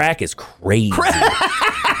not. Crack is crazy.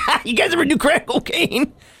 You guys ever do crack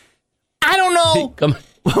cocaine? I don't know. Coming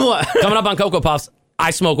up on Cocoa Puffs,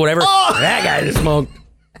 I smoke whatever that guy just smoked.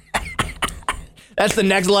 That's the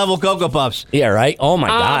next level Cocoa Puffs. Yeah, right? Oh, my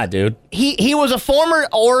God, dude. He was a former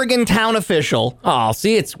Oregon town official. Oh,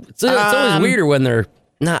 see, it's always weirder when they're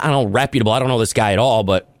not, I don't know, reputable. I don't know this guy at all,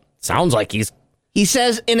 but sounds like he's... He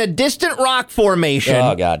says in a distant rock formation,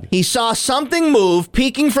 oh, God, he saw something move.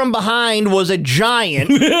 Peeking from behind was a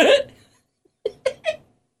giant.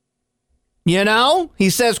 You know? He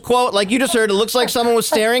says, quote, like you just heard, it looks like someone was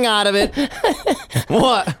staring out of it.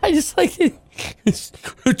 What? I just like it.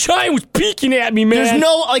 The giant was peeking at me, man. There's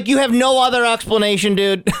no, you have no other explanation,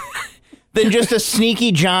 dude, than just a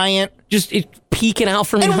sneaky giant. Just peeking out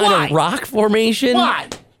from behind a rock formation. Why?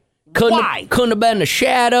 Couldn't have been a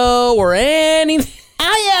shadow or anything.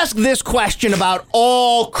 I ask this question about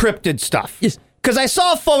all cryptid stuff. Yes. Because I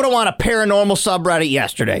saw a photo on a paranormal subreddit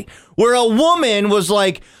yesterday where a woman was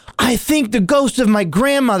like, I think the ghost of my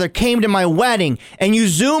grandmother came to my wedding. And you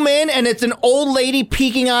zoom in and it's an old lady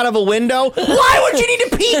peeking out of a window. Why would you need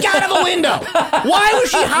to peek out of a window? Why would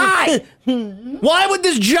she hide? Why would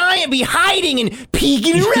this giant be hiding and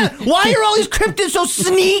peeking around? Why are all these cryptids so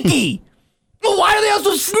sneaky? Why are they all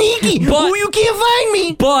so sneaky? You can't find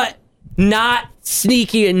me. But not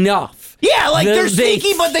sneaky enough. Yeah, they're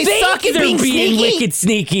sneaky, but they suck at being sneaky. Wicked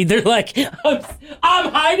sneaky. They're like,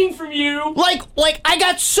 I'm hiding from you. Like I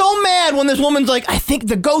got so mad when this woman's like, I think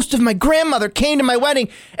the ghost of my grandmother came to my wedding,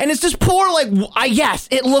 and it's this poor yes,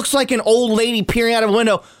 it looks like an old lady peering out of a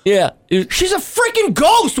window. Yeah, she's a freaking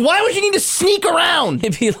ghost. Why would you need to sneak around?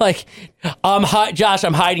 It'd be like, Josh,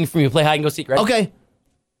 I'm hiding from you. Play hide and go seek, right? Okay.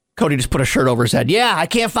 Cody just put a shirt over his head. Yeah, I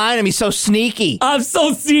can't find him. He's so sneaky. I'm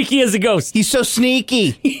so sneaky as a ghost. He's so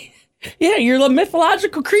sneaky. Yeah, you're a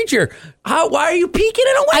mythological creature. Why are you peeking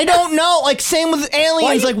in a window? I don't know. Same with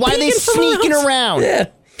aliens. Why are they sneaking around? Yeah.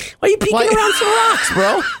 Why are you peeking around some rocks,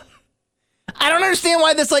 bro? I don't understand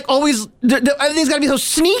why this always everything's got to be so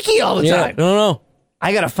sneaky all the time. I don't know.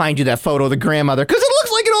 I got to find you that photo of the grandmother because it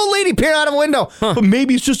looks like an old lady peering out of a window. Huh. But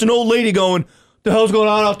maybe it's just an old lady going, the hell's going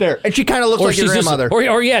on out there? And she kind of looks like your grandmother.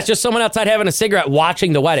 It's just someone outside having a cigarette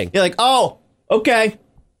watching the wedding. You're like, oh, okay.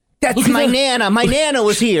 That's my Nana. My Nana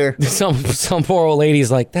was here. Some poor old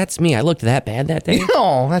lady's like, that's me. I looked that bad that day.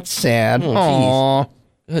 Oh, that's sad. Oh,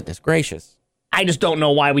 goodness gracious. I just don't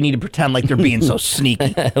know why we need to pretend like they're being so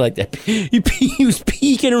sneaky. I like that. He was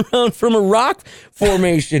peeking around from a rock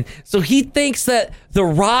formation. So he thinks that the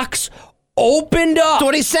rocks opened up. So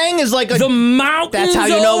what he's saying is the mountains. That's how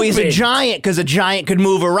you know he's a giant, because a giant could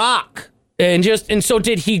move a rock. And so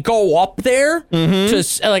did he go up there?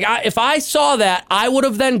 Mm-hmm. If I saw that, I would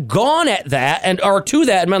have then gone at that or to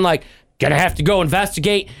that and been like, gonna have to go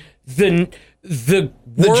investigate. the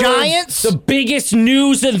Giants? The biggest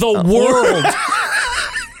news in the world.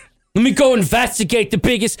 Let me go investigate the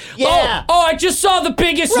biggest. Yeah. Oh, I just saw the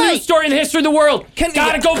biggest news story in the history of the world.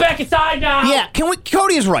 Gotta go back inside now. Yeah,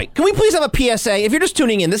 Cody is right. Can we please have a PSA? If you're just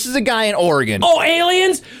tuning in, this is a guy in Oregon. Oh,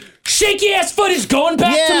 aliens? Shaky ass foot is going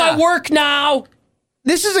back to my work now.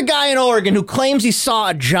 This is a guy in Oregon who claims he saw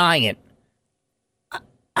a giant.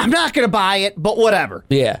 I'm not going to buy it, but whatever.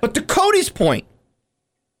 Yeah. But to Cody's point,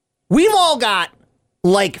 we've all got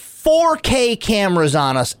like 4K cameras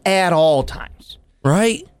on us at all times.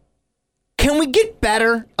 Right? Can we get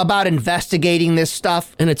better about investigating this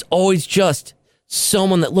stuff? And it's always just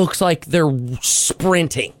someone that looks like they're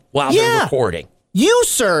sprinting while they're recording. You,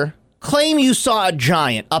 sir, claim you saw a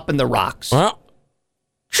giant up in the rocks. Well,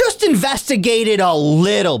 just investigate it a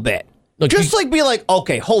little bit. Look, just be like,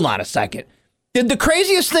 okay, hold on a second. Did the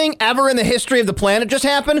craziest thing ever in the history of the planet just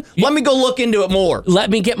happen? Let me go look into it more. Let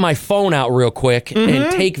me get my phone out real quick and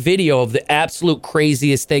take video of the absolute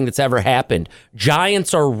craziest thing that's ever happened.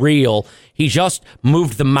 Giants are real. He just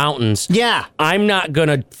moved the mountains. Yeah. I'm not going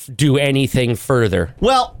to do anything further.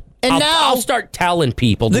 Well, and now I'll start telling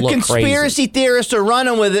people to the look conspiracy theorists are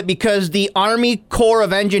running with it because the Army Corps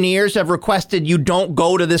of Engineers have requested you don't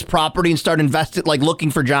go to this property and start looking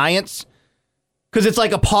for giants. Because it's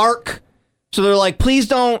like a park. So they're like, please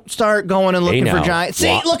don't start going and looking for giants.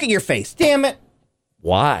 See, look at your face. Damn it.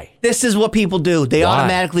 Why? This is what people do. They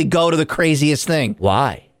automatically go to the craziest thing.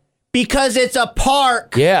 Why? Because it's a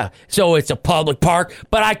park. Yeah. So it's a public park,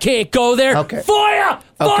 but I can't go there. Okay. FOIA!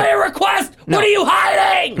 FOIA request! No. What are you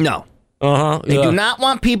hiding? No. They do not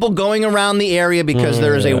want people going around the area because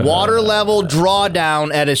there is a water level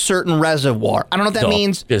drawdown at a certain reservoir. I don't know what that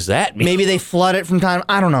means. Does that mean? Maybe they flood it from time.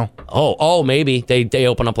 I don't know. Oh, maybe. They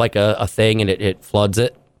open up like a thing and it floods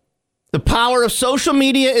it. The power of social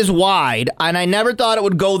media is wide, and I never thought it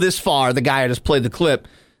would go this far. The guy I just played the clip.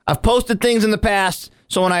 I've posted things in the past,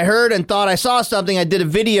 so when I heard and thought I saw something, I did a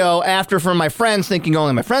video after for my friends, thinking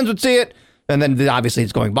only my friends would see it. And then obviously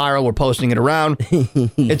it's going viral. We're posting it around.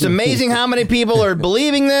 It's amazing how many people are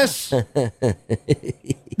believing this.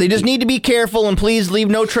 They just need to be careful, and please leave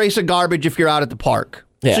no trace of garbage if you're out at the park.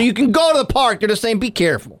 Yeah. So you can go to the park. They're just saying be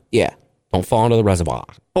careful. Yeah. Don't fall into the reservoir.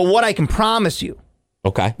 But what I can promise you,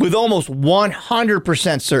 with almost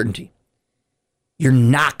 100% certainty, you're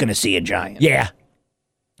not going to see a giant. Yeah.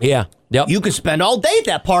 Yeah. Yep. You could spend all day at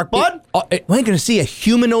that park, bud. You ain't going to see a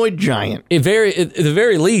humanoid giant. At the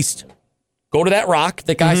very least, go to that rock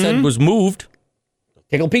that guy said was moved.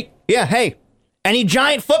 Take a peek. Yeah, hey. Any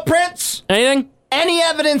giant footprints? Anything? Any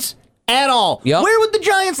evidence at all? Yep. Where would the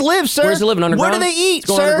giants live, sir? Where's they living, underground? Where do they eat,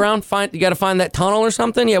 go sir? Underground? You got to find that tunnel or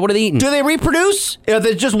something? Yeah, what are they eating? Do they reproduce? Are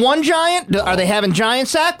there just one giant? Are they having giant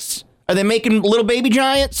sex? Are they making little baby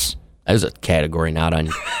giants? There's a category not on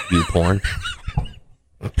YouPorn.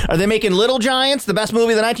 Are they making Little Giants, the best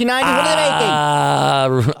movie of the 1990s? What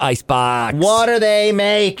are they making? Icebox. What are they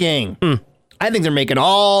making? I think they're making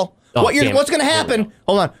all. What's going to happen?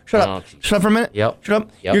 Hold on. Shut up. Shut up for a minute. Yep. Shut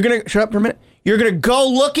up. Yep. Shut up for a minute. You're going to go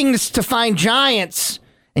looking to find giants,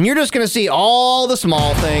 and you're just going to see all the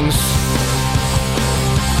small things.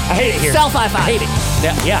 I hate it here. Self-high five. I hate it.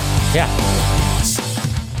 Yeah.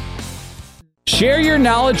 Share your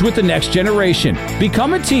knowledge with the next generation.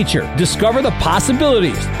 Become a teacher. Discover the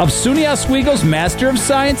possibilities of SUNY Oswego's Master of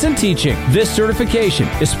Science in Teaching. This certification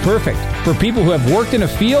is perfect for people who have worked in a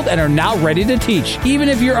field and are now ready to teach, even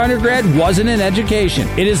if your undergrad wasn't in education.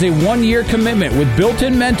 It is a one-year commitment with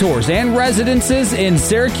built-in mentors and residences in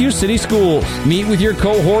Syracuse City Schools. Meet with your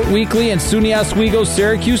cohort weekly in SUNY Oswego's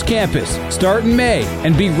Syracuse campus. Start in May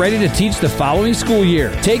and be ready to teach the following school year.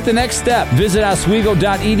 Take the next step. Visit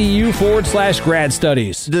oswego.edu/grad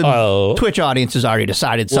studies. The Twitch audience has already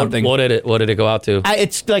decided something. What did it go out to?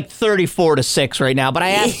 It's like 34-6 right now, but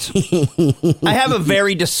I asked. I have a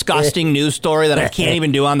very disgusting news story that I can't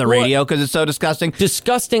even do on the radio because it's so disgusting.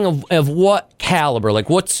 Disgusting of what caliber? Like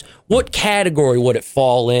what category would it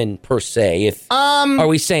fall in per se? If are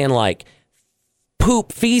we saying like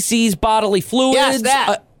poop, feces, bodily fluids? Yes,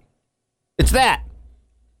 that. It's that.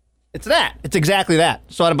 It's that. It's exactly that.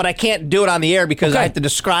 So, but I can't do it on the air because I have to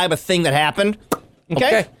describe a thing that happened.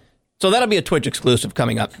 Okay? So that'll be a Twitch exclusive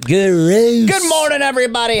coming up. Good morning,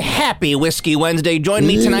 everybody. Happy Whiskey Wednesday. Join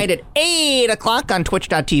me tonight at 8 o'clock on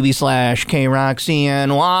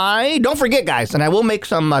twitch.tv/KRockCNY. Don't forget, guys, and I will make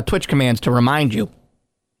some Twitch commands to remind you.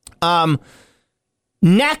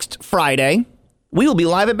 Next Friday, we will be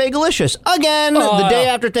live at Bagelicious again. The day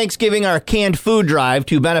after Thanksgiving, our canned food drive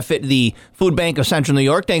to benefit the Food Bank of Central New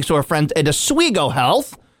York, thanks to our friends at Oswego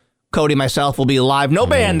Health. Cody and myself will be live. No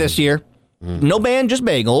band this year. No band, just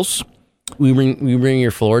bagels. We bring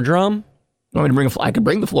your floor drum? You want me to I could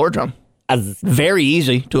bring the floor drum. Very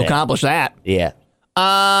easy to accomplish that. Yeah.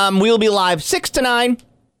 We'll be live 6 to 9.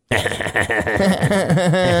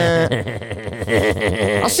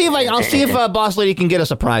 I'll see if Boss Lady can get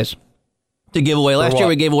us a prize to give away. Last year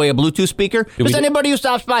we gave away a Bluetooth speaker. Just anybody who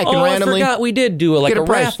stops by can randomly. I forgot we did do a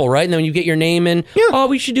raffle, right? And then you get your name in. Yeah. Oh,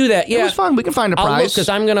 we should do that. Yeah, it was fun. We can find a prize because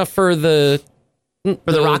I'm gonna for the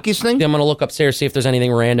Rockies thing. I'm gonna look upstairs see if there's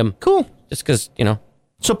anything random. Cool. Just because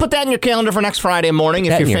So put that in your calendar for next Friday morning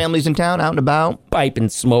if your family's in town, out and about. Pipe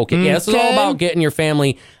and smoke it. Yeah, this is all about getting your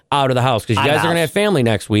family out of the house because you guys are going to have family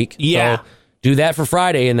next week. Yeah. So do that for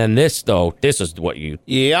Friday. And then this is what you...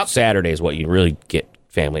 Yep. Saturday is what you really get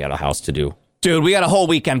family out of the house to do. Dude, we got a whole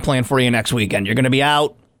weekend planned for you next weekend. You're going to be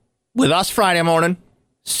out with us Friday morning.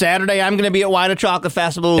 Saturday, I'm going to be at Wine and Chocolate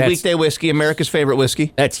Festival with Weekday Whiskey, America's favorite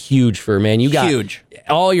whiskey. That's huge for man. You got huge.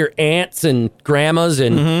 All your aunts and grandmas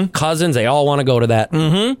and cousins, they all want to go to that.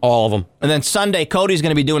 Mm-hmm. All of them. And then Sunday, Cody's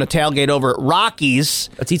going to be doing a tailgate over at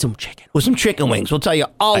Rockies. Let's eat some chicken. With some chicken wings. We'll tell you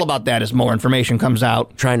all about that as more information comes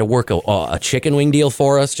out. Trying to work a chicken wing deal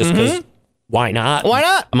for us just because why not? Why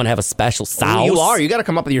not? I'm going to have a special sauce. You are. You got to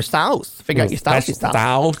come up with your sauce. Figure out your sauce.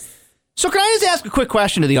 So can I just ask a quick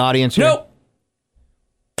question to the audience here? Nope.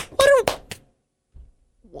 What do you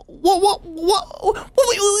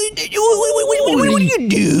do? What do you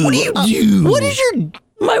do? What is your...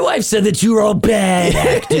 My wife said that you were all bad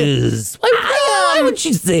actors. Why would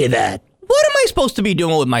she say that? What am I supposed to be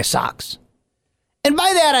doing with my socks? And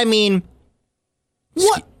by that, I mean,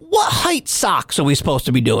 what height socks are we supposed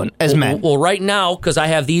to be doing as men? Well, right now, because I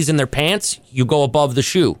have these in their pants, you go above the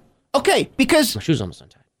shoe. Okay, because... My shoe's almost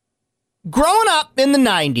untied. Growing up in the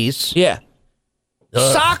 90s... Yeah.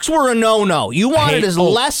 Socks were a no-no. You wanted as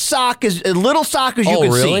little sock as you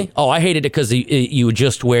could see. Oh, I hated it because you would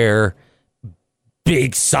just wear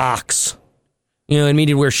big socks. You know what I mean?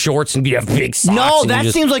 You'd wear shorts and you have big socks. No, that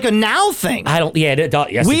seems like a now thing. I don't. Yeah, it does.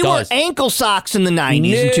 Yes, we it does. wore ankle socks in the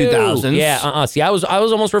 90s and 2000s. Yeah. See, I was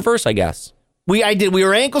almost reverse, I guess. We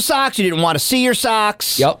were ankle socks. You didn't want to see your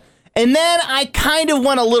socks. Yep. And then I kind of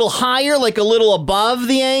went a little higher, like a little above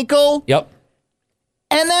the ankle. Yep.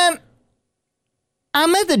 And then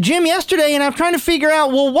I'm at the gym yesterday, and I'm trying to figure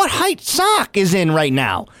out, well, what height sock is in right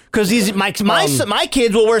now? Because my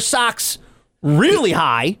kids will wear socks really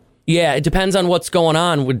high. Yeah, it depends on what's going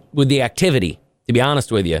on with the activity, to be honest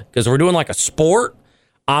with you. Because we're doing like a sport,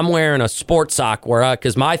 I'm wearing a sport sock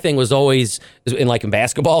because my thing was always in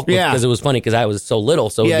basketball. Yeah. Because it was funny because I was so little,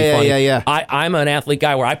 so it would be funny. Yeah. I'm an athlete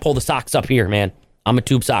guy where I pull the socks up here, man. I'm a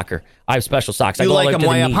tube socker. I have special socks. You like them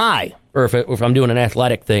way up high. Or if I'm doing an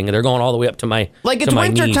athletic thing, they're going all the way up to my it's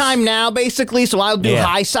winter time now, basically, so I'll do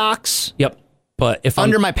high socks. Yep. But if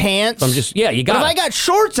under my pants, I'm just you got. But if I got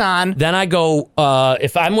shorts on, then I go.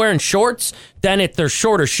 If I'm wearing shorts, then they're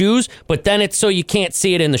shorter shoes. But then it's so you can't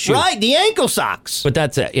see it in the shoe. Right, the ankle socks. But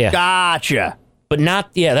that's it. Yeah. Gotcha. But not.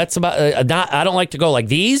 Yeah, that's about. Not. I don't like to go like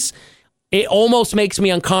these. It almost makes me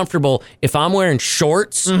uncomfortable if I'm wearing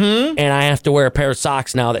shorts and I have to wear a pair of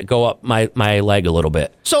socks now that go up my leg a little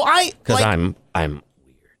bit. So because I'm weird.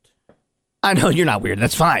 I know you're not weird.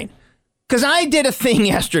 That's fine. Because I did a thing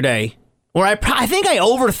yesterday where I think I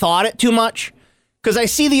overthought it too much. Because I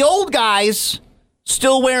see the old guys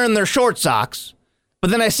still wearing their short socks, but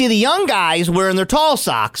then I see the young guys wearing their tall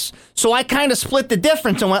socks. So I kind of split the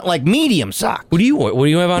difference and went like medium socks. What do you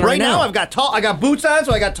have on right now? I've got I got boots on,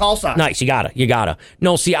 so I got tall socks. Nice, you gotta.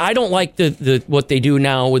 No, see, I don't like the what they do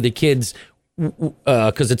now with the kids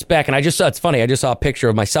because it's back, and it's funny. I just saw a picture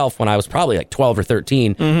of myself when I was probably like 12 or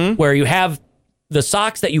 13, where you have the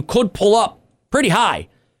socks that you could pull up pretty high.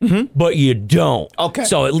 But you don't. Okay.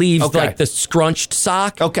 So it leaves like the scrunched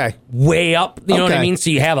sock way up. You know what I mean? So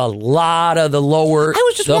you have a lot of the lower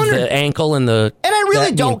the ankle and the... And I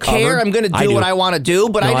really don't care. I'm going to do what I want to do,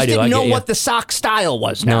 but I just didn't know what the sock style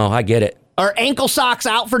was now. No, I get it. Are ankle socks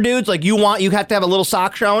out for dudes? Like you have to have a little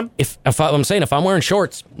sock showing? If I'm wearing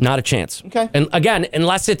shorts, not a chance. Okay. And again,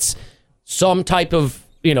 unless it's some type of,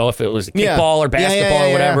 if it was kickball or basketball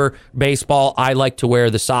or whatever, baseball, I like to wear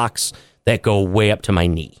the socks that go way up to my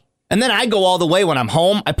knee. And then I go all the way when I'm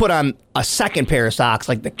home. I put on a second pair of socks,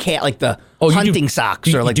 like the hunting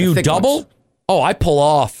socks, or like do the you thick double? ones. Oh, I pull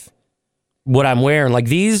off what I'm wearing. Like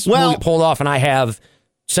these will get pulled off, and I have.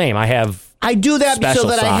 I do that so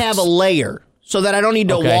that socks. I have a layer, so that I don't need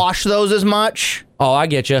to wash those as much. Oh, I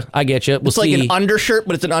get you. It's like an undershirt,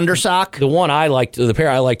 but it's an undersock. The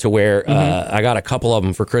pair I like to wear, I got a couple of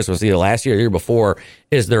them for Christmas, either last year or the year before,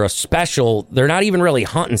 they're a special, they're not even really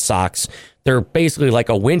hunting socks. They're basically like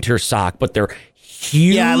a winter sock, but they're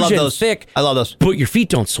huge I love and those. thick. I love those. But your feet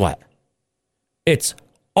don't sweat. It's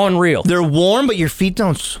Unreal. They're warm, but your feet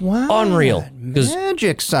don't sweat. Unreal.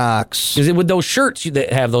 Magic socks. Because with those shirts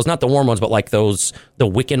that have those, not the warm ones, but like those, the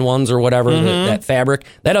Wiccan ones or whatever, that fabric,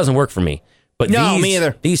 that doesn't work for me. But no, me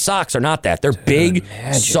either. These socks are not that. They're big,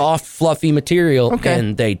 soft, fluffy material,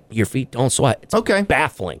 and your feet don't sweat. It's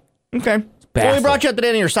baffling. Okay. Baffling. So we brought you up to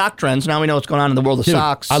date on your sock trends. Now we know what's going on in the world of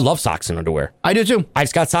socks. I love socks and underwear. I do too. I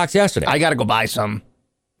just got socks yesterday. I got to go buy some.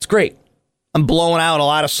 It's great. I'm blowing out a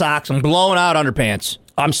lot of socks. I'm blowing out underpants.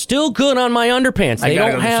 I'm still good on my underpants. They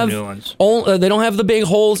don't have new ones. They don't have the big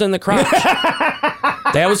holes in the crotch.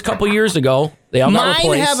 That was a couple years ago. They all got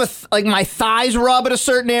replaced. Have like my thighs rub at a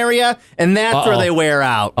certain area, and that's where they wear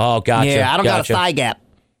out. Oh, gotcha. Yeah, I don't got a thigh gap.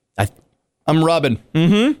 I'm rubbing.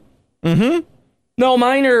 No,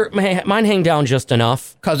 mine hang down just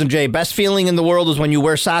enough. Cousin Jay, best feeling in the world is when you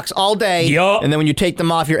wear socks all day, and then when you take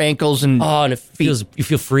them off your ankles and and you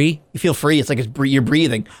feel free. You feel free. It's like you're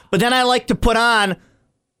breathing. But then I like to put on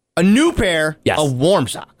a new pair of warm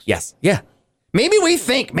socks. Yes. Yeah. Maybe we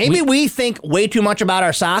think way too much about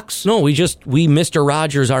our socks. No, we Mr.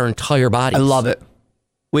 Rogers our entire body. I love it.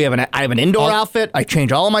 I have an indoor outfit. I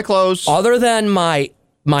change all of my clothes. Other than my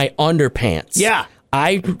underpants. Yeah.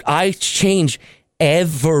 I change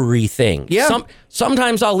everything. Yeah.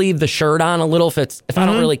 Sometimes I'll leave the shirt on a little if I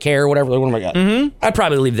don't really care, whatever. What am I got? I'd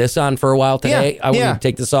probably leave this on for a while today. I wouldn't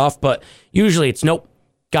take this off, but usually it's nope.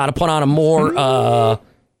 Got to put on a more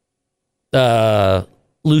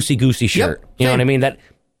loosey-goosey shirt. You know what I mean? That,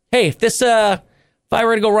 hey, if I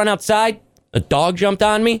were to go run outside, a dog jumped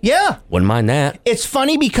on me. Yeah. Wouldn't mind that. It's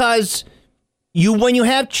funny because when you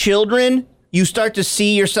have children, you start to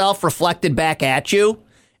see yourself reflected back at you.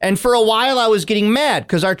 And for a while, I was getting mad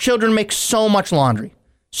because our children make so much laundry.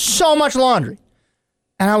 So much laundry.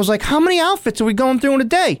 And I was like, how many outfits are we going through in a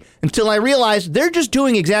day? Until I realized they're just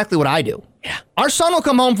doing exactly what I do. Yeah. Our son will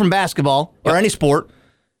come home from basketball or any sport,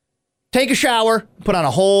 take a shower, put on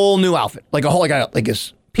a whole new outfit. Like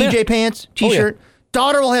his PJ pants, t-shirt.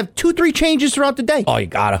 Daughter will have 2-3 changes throughout the day. Oh, you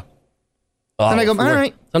gotta. And I go, all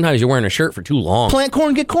right. Sometimes you're wearing a shirt for too long. Plant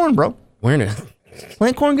corn, get corn, bro.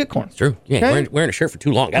 Plant corn, get corn. It's true. Yeah, okay? wearing a shirt for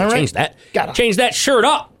too long. Gotta change that. Change that shirt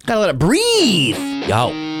up. Gotta let it breathe.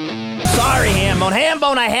 Yo. Sorry, Hambone.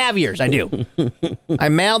 Hambone, I have yours. I do. I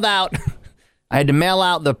had to mail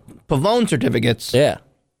out the Pavone certificates. Yeah.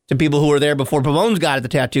 To people who were there before Pavone's got at the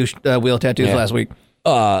tattoo wheel tattoos last week.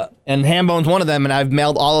 And Hambone's one of them, and I've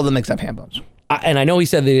mailed all of them except Hambone's. And I know he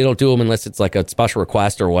said that they don't do them unless it's like a special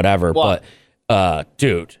request or whatever. What? But,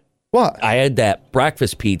 dude. What? I had that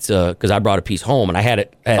breakfast pizza because I brought a piece home, and I had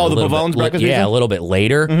it. The Pavone's breakfast pizza? Yeah, a little bit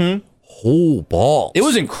later. Mm-hmm. Oh, balls. It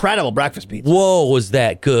was incredible breakfast pizza. Whoa, was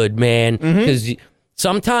that good, man. Because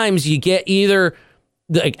sometimes you get either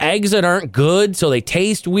eggs that aren't good, so they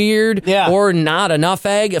taste weird, or not enough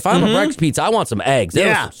egg. If I'm a breakfast pizza, I want some eggs. There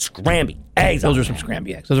were some scramby eggs. Those are some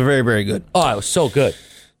scramby eggs. Those are very, very good. Oh, it was so good.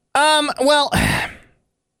 Well, I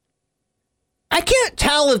can't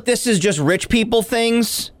tell if this is just rich people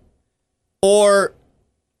things or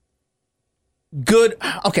good.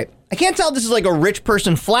 Okay, I can't tell if this is like a rich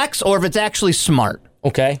person flex or if it's actually smart.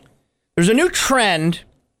 Okay. There's a new trend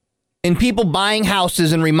in people buying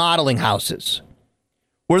houses and remodeling houses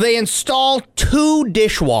where they install 2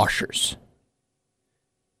 dishwashers.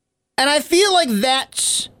 And I feel like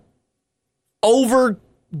that's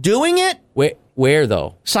overdoing it. Where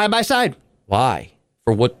though? Side by side. Why?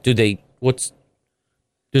 For what do they,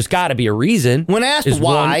 there's got to be a reason. When asked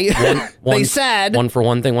why, they said... One for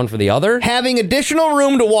one thing, one for the other? Having additional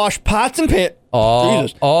room to wash pots and pans.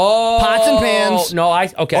 Pots and pans. No,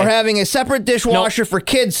 okay. Or having a separate dishwasher for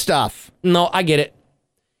kids' stuff. No, I get it.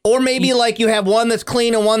 Or maybe like you have one that's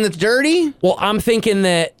clean and one that's dirty. Well, I'm thinking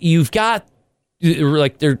that you've got,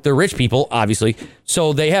 like, they're rich people, obviously,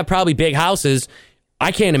 so they have probably big houses.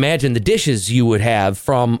 I can't imagine the dishes you would have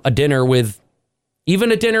from a dinner with,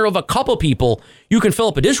 even a dinner of a couple people, you can fill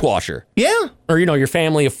up a dishwasher. Yeah. Or, your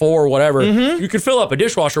family of 4 or whatever. You can fill up a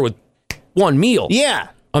dishwasher with one meal. Yeah.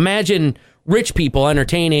 Imagine rich people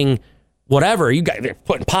entertaining whatever. They're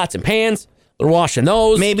putting pots and pans. They're washing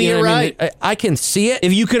those. Maybe you're right. I can see it.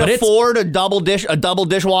 If you can afford a double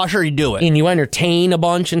dishwasher, you do it. And you entertain a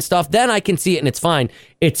bunch and stuff, then I can see it and it's fine.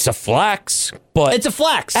 It's a flex, but... It's a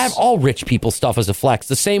flex. All rich people stuff is a flex.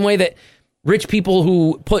 The same way that rich people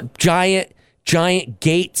who put giant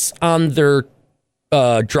gates on their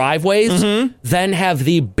driveways then have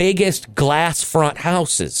the biggest glass front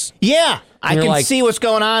houses. Yeah. I can see what's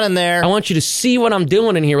going on in there. I want you to see what I'm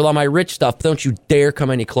doing in here with all my rich stuff. Don't you dare come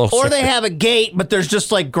any closer. Or they have a gate, but there's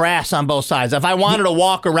just like grass on both sides. If I wanted to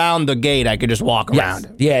walk around the gate, I could just walk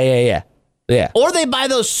around. Yeah. Yeah. Or they buy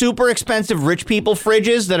those super expensive rich people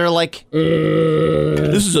fridges that are like,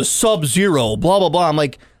 this is a Sub-Zero, blah, blah, blah. I'm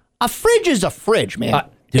like, a fridge is a fridge, man.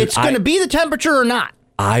 Dude, it's going to be the temperature or not.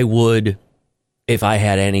 I would, if I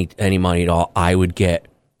had any money at all, I would get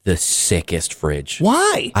the sickest fridge.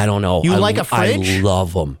 Why? I don't know. You like a fridge? I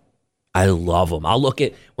love them. I'll look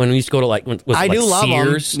at, when we used to go to like, I do love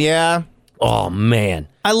Sears. them. Yeah. Oh, man.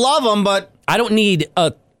 I love them, but I don't need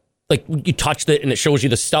like you touched it and it shows you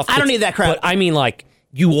the stuff. I don't need that crap. But I mean, like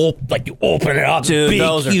you open it up, dude, big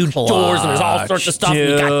those are huge clutch, doors, and there's all sorts of stuff. Dude.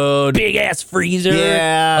 And you got big ass freezer.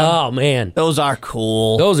 Yeah. Oh man, those are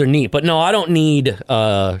cool. Those are neat. But no, I don't need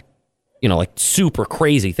like super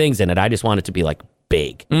crazy things in it. I just want it to be like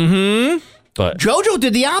big. Mm-hmm. But JoJo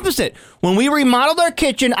did the opposite. When we remodeled our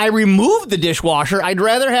kitchen, I removed the dishwasher. I'd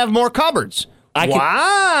rather have more cupboards.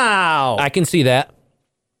 Wow. I can see that.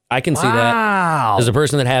 I can see that. As a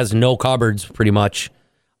person that has no cupboards, pretty much,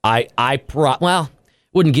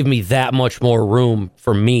 wouldn't give me that much more room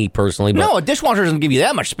for me personally. But, no, a dishwasher doesn't give you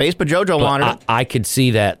that much space, but JoJo wanted it. I could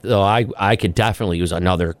see that, though. I could definitely use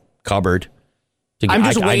another cupboard.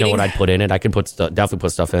 I know what I'd put in it. I can definitely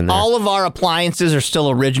put stuff in there. All of our appliances are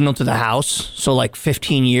still original to the house, so like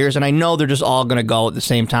 15 years, and I know they're just all going to go at the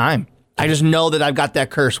same time. I just know that I've got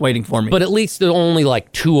that curse waiting for me. But at least the only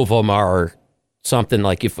like 2 of them are something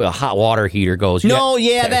like if a hot water heater goes.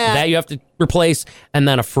 That you have to replace, and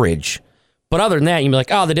then a fridge. But other than that, you'd be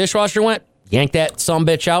like, oh, the dishwasher went, yank that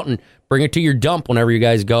sumbitch out and bring it to your dump whenever you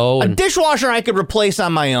guys go. A dishwasher I could replace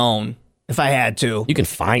on my own if I had to. You can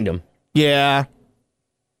find them. Yeah.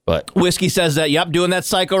 But Whiskey says that, yep, doing that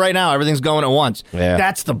cycle right now. Everything's going at once. Yeah.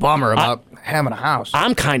 That's the bummer about having a house.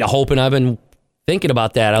 I'm kind of hoping. I've been thinking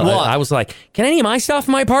about that. I was like, can any of my stuff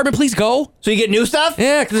in my apartment please go? So you get new stuff?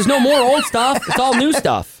 Yeah, because there's no more old stuff. It's all new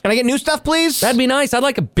stuff. Can I get new stuff, please? That'd be nice. I'd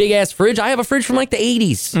like a big-ass fridge. I have a fridge from like the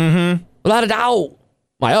 80s. Mm-hmm. Without a doubt.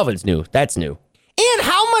 My oven's new. That's new. And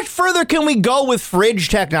how much further can we go with fridge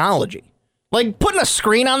technology? Like putting a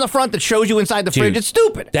screen on the front that shows you inside the fridge, it's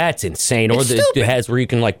stupid. That's insane. Or it has where you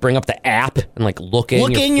can like bring up the app and like look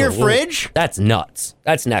in your fridge. That's nuts.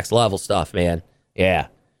 That's next level stuff, man. Yeah.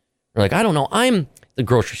 You're like, I don't know. I'm the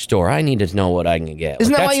grocery store. I need to know what I can get.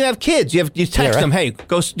 Isn't that why you have kids? You text them, hey,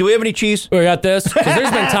 do we have any cheese? We got this. Because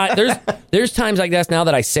there's been there's times like this now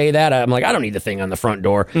that I say that I'm like, I don't need the thing on the front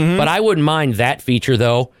door. Mm-hmm. But I wouldn't mind that feature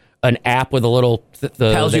though. An app with a little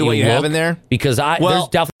tells you what you have in there. Because there's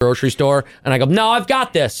definitely a grocery store, and I go, no, I've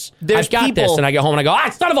got this. I've got this, and I get home and I go,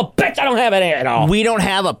 son of a bitch, I don't have it at all. We don't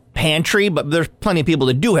have a pantry, but there's plenty of people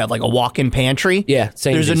that do have like a walk-in pantry. Yeah,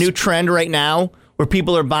 same. There's a new trend right now where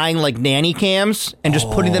people are buying like nanny cams and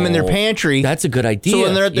just putting them in their pantry. That's a good idea. So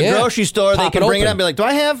when they're at the grocery store, they can bring it up and be like, do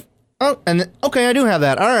I have? Oh, and okay, I do have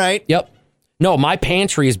that. All right. Yep. No, my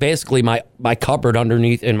pantry is basically my cupboard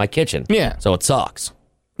underneath in my kitchen. Yeah. So it sucks.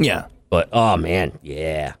 Yeah. But, oh, man,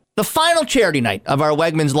 yeah. The final charity night of our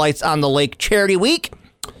Wegmans Lights on the Lake Charity Week,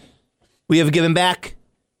 we have given back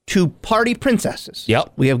to Party Princesses.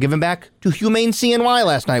 Yep. We have given back to Humane CNY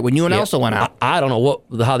last night when you and Elsa went out. I don't know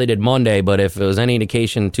how they did Monday, but if it was any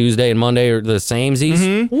indication, Tuesday and Monday are the samesies.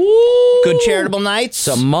 Mm-hmm. Good charitable nights.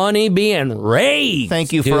 Some money being raised.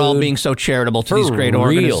 Thank you for all being so charitable to these great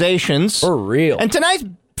organizations. For real. And tonight's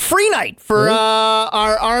free night for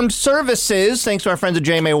our armed services. Thanks to our friends at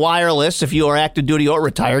JMA Wireless. If you are active duty or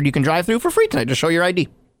retired, you can drive through for free tonight. Just show your ID.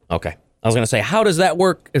 Okay. I was going to say, how does that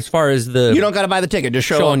work as far as the... You don't got to buy the ticket. Just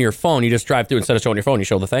show on your phone. You just drive through instead of showing your phone. You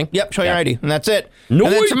show the thing? Yep, show your ID. And that's it. No.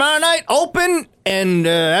 And then tomorrow night, open, and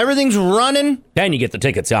everything's running. Then you get the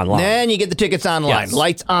tickets online. Yes.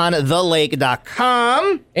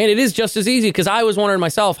 LightsOnTheLake.com. And it is just as easy, because I was wondering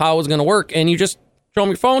myself how it was going to work, and you just show them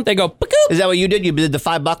your phone, they go, Pacoo. Is that what you did? You did the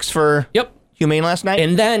 $5 for Humane last night?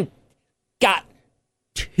 And then got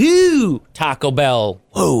 2 Taco Bell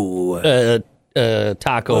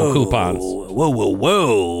taco coupons.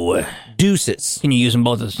 Whoa. Deuces. Can you use them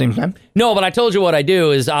both at the same time? No, but I told you what I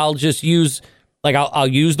do is I'll just use, like, I'll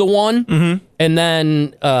use the one, and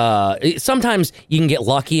then sometimes you can get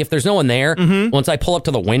lucky if there's no one there. Once I pull up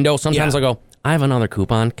to the window, sometimes I'll go, I have another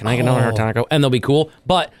coupon. Can I get another taco? And they'll be cool.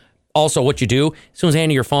 But also what you do, as soon as I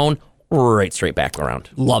hand you your phone, right straight back around.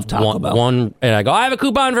 Love Taco Bell. And I go, I have a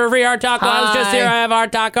coupon for a free hard taco. I was just here. I have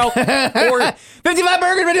hard taco. Or 55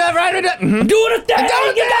 burgers, 55 fries. I'm doing a thing.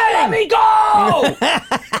 You gotta let me go.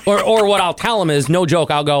 or what I'll tell them is, no joke,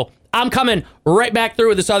 I'll go, I'm coming right back through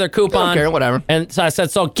with this other coupon. I don't care, whatever. And so I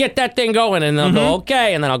said, so get that thing going. And they'll go,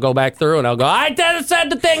 okay. And then I'll go back through and I'll go, I said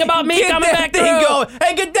the thing about me coming back through. Going.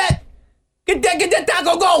 Hey, get that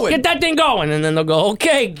taco going. Get that thing going. And then they'll go,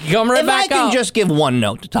 okay, come right back out. If I can just give one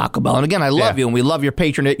note to Taco Bell, and again, I love you, and we love your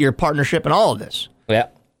patronage, your partnership, and all of this. Yeah.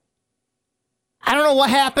 I don't know what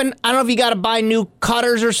happened. I don't know if you got to buy new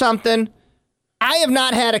cutters or something. I have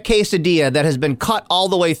not had a quesadilla that has been cut all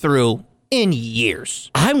the way through in years.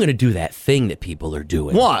 I'm going to do that thing that people are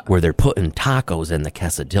doing. What? Where they're putting tacos in the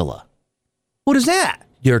quesadilla. What is that?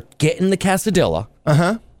 You're getting the quesadilla.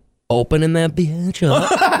 Opening that bitch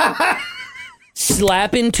up.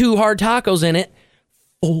 Slapping 2 hard tacos in it.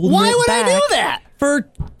 Why would I do that? For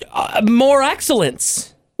more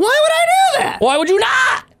excellence. Why would I do that? Why would you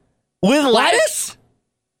not? With lettuce?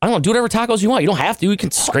 I don't know. Do whatever tacos you want. You don't have to. You can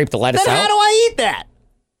scrape the lettuce out. Then how do I eat that?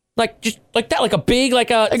 Like just like that, like a big, it's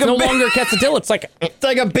no longer a quesadilla. It's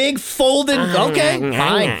like a big folded. Okay,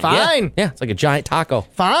 fine. Yeah, it's like a giant taco.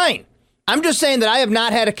 Fine. I'm just saying that I have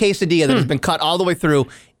not had a quesadilla that has been cut all the way through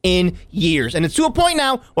in years, and it's to a point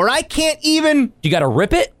now where I can't even. You got to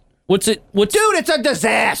rip it. Dude, it's a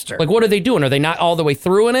disaster. Like, what are they doing? Are they not all the way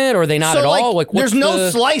through in it, or are they not at all? Like, there's no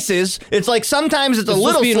slices. It's like sometimes it's a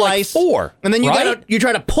little slice, like 4, and then you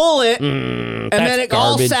try to pull it, and then it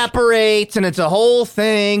all separates, and it's a whole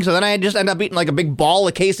thing. So then I just end up eating like a big ball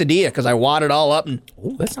of quesadilla because I wad it all up. And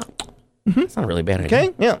that's not really bad.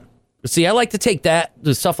 Okay, yeah. See, I like to take the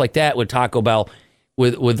stuff like that with Taco Bell,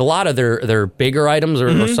 with a lot of their bigger items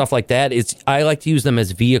or stuff like that. I like to use them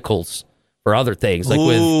as vehicles for other things, like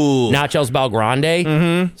with Nachos Bel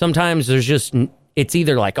Grande. Sometimes it's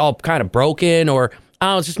either like all kind of broken or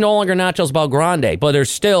it's just no longer Nachos Bel Grande, but there's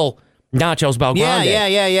still Nachos Bel Grande.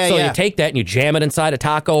 Yeah. So you take that and you jam it inside a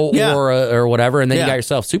taco or whatever, and then you got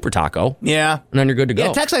yourself Super Taco. Yeah. And then you're good to go.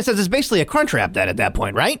 Yeah, TechSide says it's basically a Crunch Wrap then at that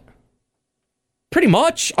point, right? Pretty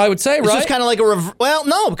much, I would say, it's just kind of like well,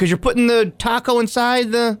 no, because you're putting the taco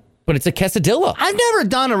inside the... But it's a quesadilla. I've never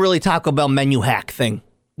done a really Taco Bell menu hack thing.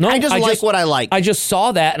 No, I just like what I like. I just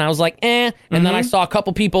saw that and I was like, and then I saw a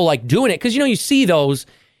couple people like doing it because you see those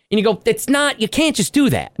and you go, you can't just do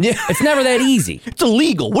that. Yeah. It's never that easy. It's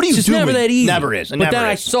illegal. What are you doing? It's never that easy. Never is. But then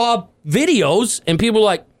I saw videos and people were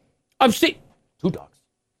like, I'm seeing 2 dogs.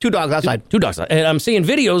 2 dogs outside. 2 dogs. And I'm seeing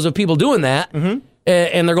videos of people doing that.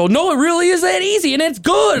 And they're going, no, it really is that easy, and it's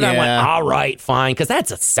good. And I'm like, all right, fine, because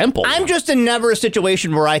that's a simple I'm just in never a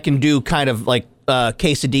situation where I can do kind of like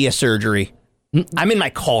quesadilla surgery. I'm in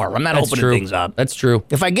my car. I'm not opening things up. That's true.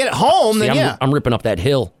 If I get it home, then I'm ripping up that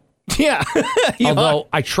hill. Yeah. Although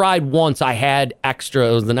I tried once, I had extra,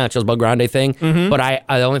 it was the Nachos Bel Grande thing, but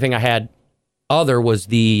the only thing I had was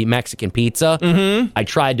the Mexican pizza. I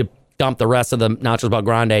tried to dump the rest of the Nachos Bel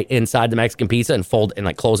Grande inside the Mexican pizza and fold and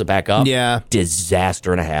like close it back up. Yeah.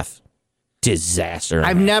 Disaster and a half.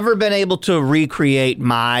 I've never been able to recreate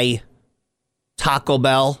my Taco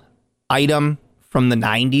Bell item from the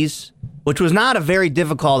 90s, which was not a very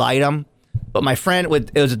difficult item, but my friend,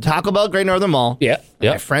 it was a Taco Bell at Great Northern Mall. Yeah.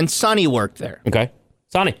 My friend Sonny worked there. Okay.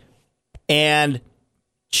 Sonny. And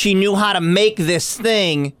she knew how to make this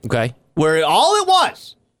thing. Okay. Where all it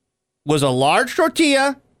was a large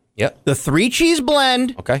tortilla. Yep. The 3-cheese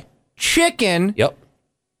blend. Okay. Chicken. Yep.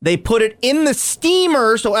 They put it in the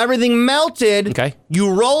steamer so everything melted. Okay.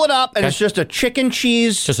 You roll it up and it's just a chicken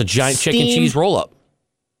cheese. Just a giant chicken cheese roll up.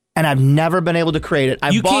 And I've never been able to create it.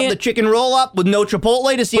 I bought the chicken roll up with no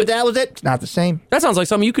chipotle to see if that was it. It's not the same. That sounds like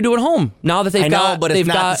something you could do at home. Now that they've but it's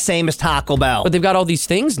not the same as Taco Bell. But they've got all these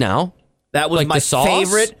things now. That was like my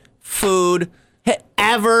favorite food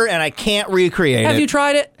ever, and I can't recreate it. Have you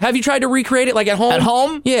tried it? Have you tried to recreate it like at home? At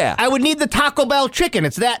home? Yeah. I would need the Taco Bell chicken.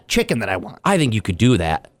 It's that chicken that I want. I think you could do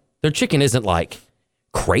that. Their chicken isn't like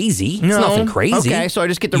crazy. It's nothing crazy. Okay, so I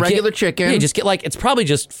just get the regular chicken. Yeah, just get it's probably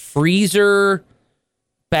just freezer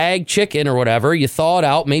bag chicken or whatever. You thaw it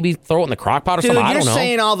out, maybe throw it in the crock pot or something. I don't know. You're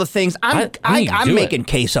saying all the things. I'm making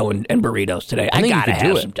queso and burritos today. I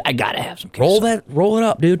gotta have some queso. Roll it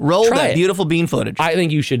up, dude. Roll that beautiful bean footage. I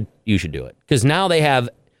think you should do it because now they have.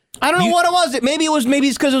 I don't know what it was. Maybe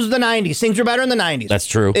it's because it was the 90s. Things were better in the 90s. That's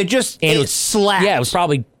true. It slapped. Yeah, it was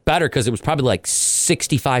probably better because it was probably like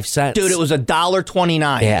 65 cents. Dude, it was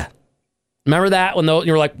 $1.29. Yeah. Remember that when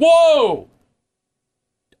you were like, whoa,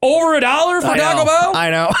 over $1 for Taco Bell? I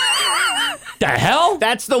know. The hell?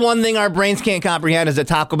 That's the one thing our brains can't comprehend is that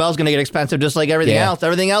Taco Bell's going to get expensive just like everything else.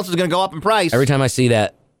 Everything else is going to go up in price. Every time I see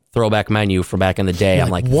that throwback menu from back in the day, I'm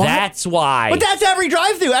like, what? That's why. But that's every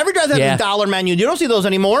drive-thru. Every drive-thru has a $1 menu. You don't see those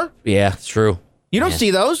anymore. Yeah, it's true. You don't see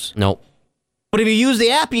those. Nope. But if you use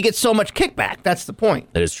the app, you get so much kickback. That's the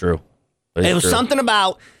point. That is true. It was something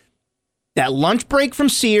about that lunch break from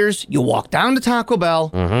Sears. You walk down to Taco Bell.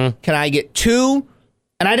 Can I get 2?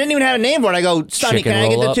 And I didn't even have a name for it. I go, Sonny, can I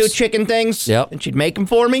get the 2 chicken things? Yep. And she'd make them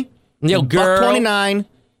for me. Yo, girl. $1.29.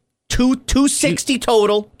 $2.60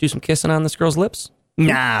 total. Do some kissing on this girl's lips?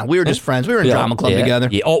 Nah, we were just friends. We were in drama club together.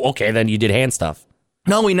 Yeah. Oh, okay. Then you did hand stuff.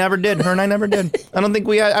 No, we never did. Her and I never did. I don't think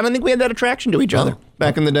we had that attraction to each other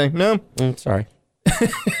back in the day. No. Sorry.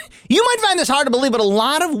 You might find this hard to believe, but a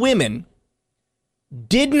lot of women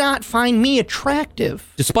did not find me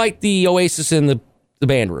attractive. Despite the Oasis in the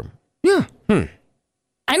band room. Yeah.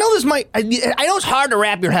 I know this might... I know it's hard to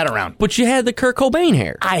wrap your head around. But you had the Kurt Cobain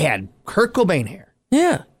hair. I had Kurt Cobain hair.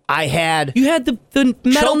 Yeah. You had the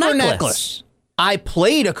metal necklace. I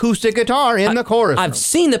played acoustic guitar in the chorus room. I've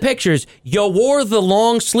seen the pictures. You wore the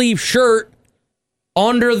long sleeve shirt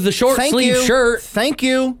under the short sleeve shirt. Thank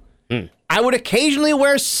you. I would occasionally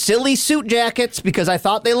wear silly suit jackets because I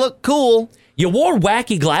thought they looked cool. You wore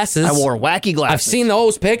wacky glasses. I wore wacky glasses. I've seen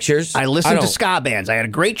those pictures. I listened to ska bands. I had a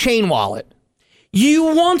great chain wallet.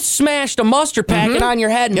 You once smashed a mustard packet on your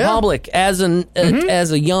head in public as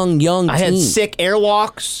a young teen. I had sick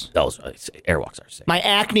airwalks. Those airwalks are sick. My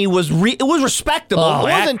acne was respectable.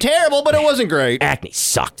 It wasn't terrible, but it wasn't great. Acne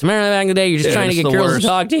sucked. Remember back in the day, you're just trying to get girls to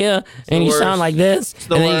talk to you, and you sound like this,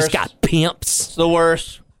 and then you just got pimps. It's the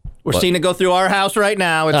worst. We're seeing it go through our house right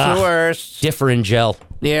now. It's the worst. Different gel.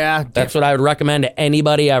 Yeah. That's what I would recommend to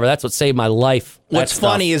anybody ever. That's what saved my life. What's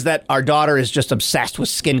funny is that our daughter is just obsessed with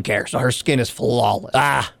skincare, so her skin is flawless.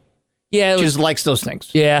 Yeah. She just likes those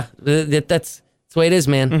things. Yeah. That's the way it is,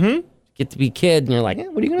 man. Mm-hmm. Get to be a kid, and you're like,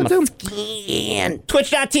 what are you going to do?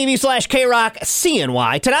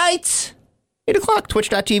 Twitch.tv/KRockCNY. Tonight, 8 o'clock,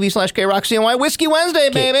 twitch.tv/KRockCNY. Whiskey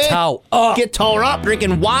Wednesday, baby. Get tore up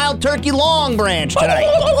drinking Wild Turkey Long Branch tonight.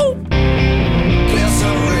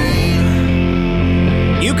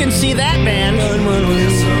 You can see that band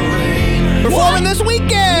performing this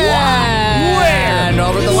weekend. Where?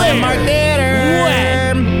 Over at the Landmark Theater.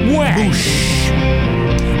 When?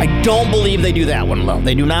 I don't believe they do that one, though.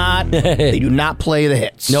 They do not. They do not play the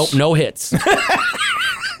hits. Nope, no hits.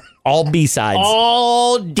 All B-sides.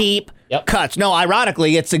 All deep cuts. No,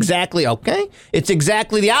 ironically, it's exactly It's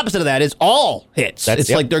exactly the opposite of that. It's all hits.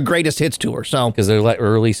 It's like their greatest hits tour. So because they're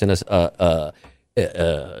releasing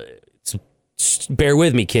bear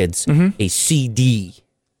with me, kids. A CD.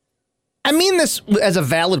 I mean this as a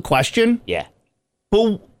valid question. Yeah.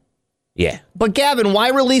 But Gavin, why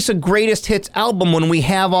release a greatest hits album when we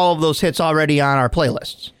have all of those hits already on our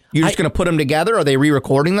playlists? You're just going to put them together? Are they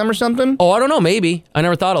re-recording them or something? Oh, I don't know. Maybe. I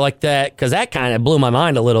never thought of it like that, because that kind of blew my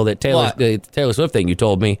mind a little, the Taylor Swift thing you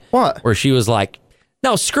told me. What? Where she was like,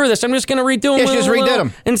 no, screw this. I'm just going to redo them. Yeah, she just redid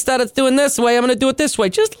them. Instead of doing this way, I'm going to do it this way.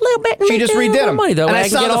 Just a little bit. She just redid them. Money, though, and I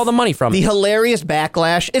can get all the money from it. The hilarious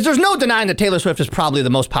backlash is there's no denying that Taylor Swift is probably the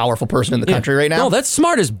most powerful person in the country right now. No, that's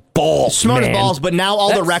smart as balls. Smart as balls, but now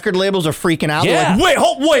all the record labels are freaking out. Yeah. They're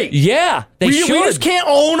like, wait. Yeah. We just can't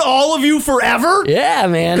own all of you forever? Yeah,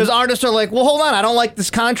 man. Because artists are like, well, hold on. I don't like this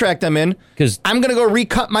contract I'm in. Because I'm going to go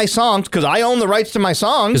recut my songs because I own the rights to my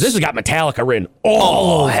songs. Because this has got Metallica written.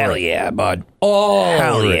 Oh, hell yeah, bud. Oh,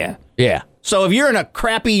 hell yeah. Yeah. So if you're in a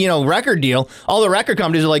crappy, record deal, all the record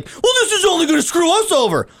companies are like, well, this is only going to screw us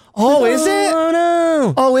over. Oh, is it? Oh,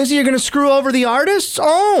 no. Oh, is it? You're going to screw over the artists?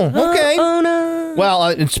 Oh, okay. Oh, no. Well,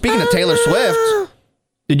 and speaking of Taylor Swift,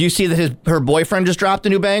 did you see that her boyfriend just dropped a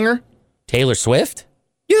new banger? Taylor Swift?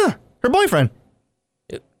 Yeah, her boyfriend.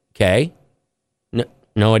 Okay.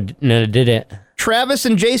 No, I didn't. Travis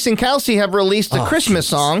and Jason Kelce have released a Christmas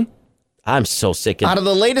song. I'm so sick of out of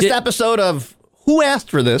the latest episode of Who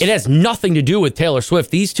Asked for This? It has nothing to do with Taylor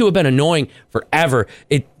Swift. These two have been annoying forever.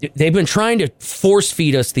 They've been trying to force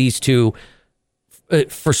feed us these two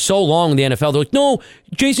for so long in the NFL. They're like, no,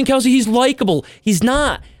 Jason Kelce, he's likable. He's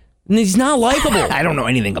not. He's not likable. I don't know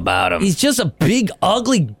anything about him. He's just a big,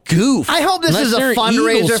 ugly goof. I hope this is a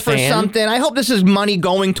fundraiser for something. I hope this is money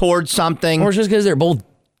going towards something. Or just because they're both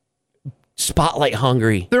spotlight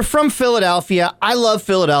hungry. They're from Philadelphia. I love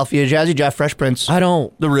Philadelphia. Jazzy Jeff, Fresh Prince. I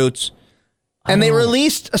don't. The Roots. And they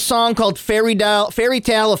released a song called Fairy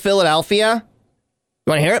Tale of Philadelphia.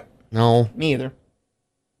 You want to hear it? No. Me either.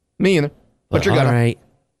 But you're gonna. Right.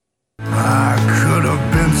 I could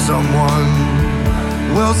have been someone.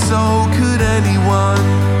 Well, so could anyone.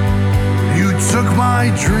 You took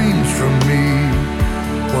my dreams from me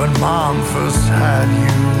when Mom first had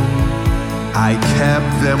you. I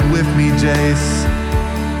kept them with me, Jace.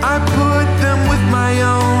 I put them with my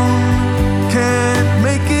own. Can't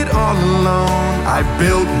make it all alone. I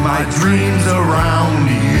built my dreams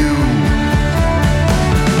around you.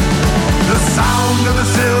 The sound of the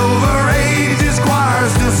Silver Ages choir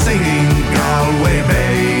still singing Galway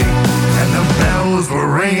Bay, and the bells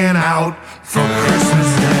were ringing out for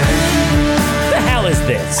Christmas Day. What the hell is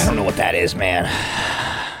this? I don't know what that is, man.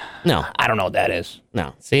 No, I don't know what that is.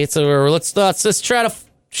 No. See, let's try to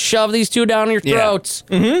shove these two down your throats.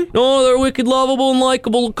 Mm-hmm. No, they're wicked, lovable, and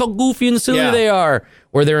likable. Look how goofy and silly they are.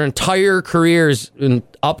 Where their entire careers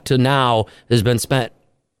up to now has been spent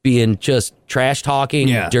being just trash talking,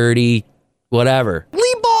 dirty, whatever.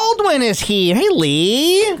 Leigh Baldwin is here. Hey,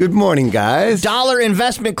 Leigh. Good morning, guys.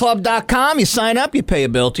 DollarInvestmentClub.com. You sign up, you pay a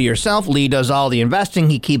bill to yourself. Leigh does all the investing.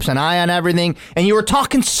 He keeps an eye on everything. And you were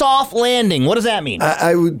talking soft landing. What does that mean?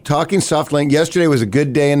 I was talking soft landing. Yesterday was a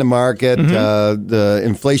good day in the market. The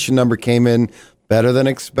inflation number came in better than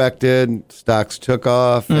expected. Stocks took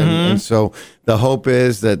off. And so the hope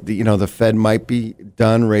is that the Fed might be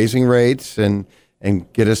done raising rates and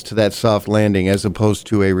get us to that soft landing as opposed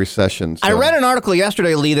to a recession. So. I read an article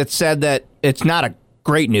yesterday, Leigh, that said that it's not a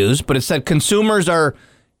great news, but it said consumers are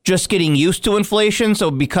just getting used to inflation.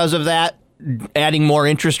 So because of that, adding more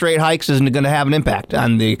interest rate hikes isn't going to have an impact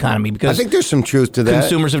on the economy. Because I think there's some truth to that.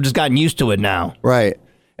 Consumers have just gotten used to it now. Right.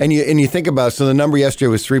 And you think about it, so the number yesterday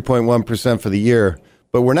was 3.1% for the year.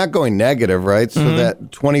 But we're not going negative, right? So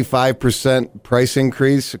that 25% price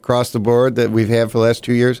increase across the board that we've had for the last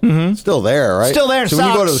 2 years, still there, right? Still there, So when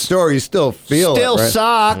you go to the store, you still feel still it, right?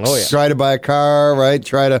 sucks. Oh, yeah. Try to buy a car, right?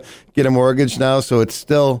 Try to get a mortgage now, so it's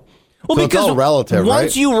still... Well, so because it's all relative, once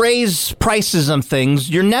right? you raise prices on things,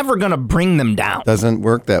 you're never going to bring them down. Doesn't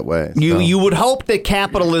work that way. So. You would hope that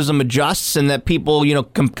capitalism adjusts and that people,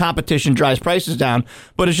 competition drives prices down,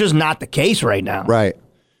 but it's just not the case right now. Right.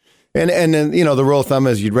 And then, the rule of thumb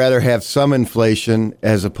is you'd rather have some inflation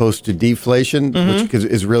as opposed to deflation, which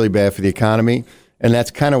is really bad for the economy. And that's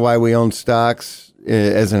kind of why we own stocks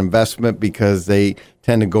as an investment, because they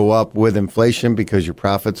tend to go up with inflation because your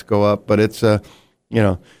profits go up. But it's, so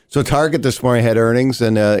Target this morning had earnings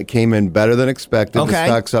and it came in better than expected. Okay. The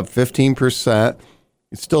stock's up 15%.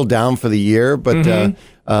 It's still down for the year, but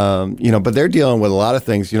but they're dealing with a lot of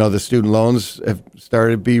things. The student loans have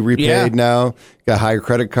started to be repaid now. Got higher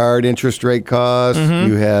credit card interest rate costs.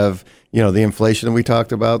 You have the inflation that we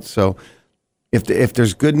talked about. So if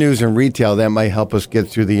there's good news in retail, that might help us get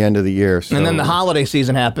through the end of the year. So, and then the holiday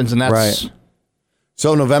season happens, and that's right.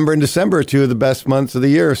 So November and December are two of the best months of the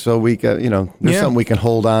year. So we got there's something we can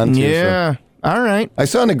hold on to. Yeah. So. All right. I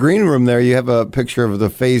saw in the green room there, you have a picture of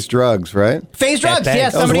the Phase drugs, right? Phase drugs,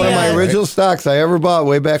 yes. That was one of my original stocks I ever bought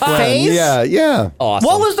way back when. Phase? Yeah. Awesome.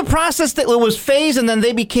 What was the process that it was Phase and then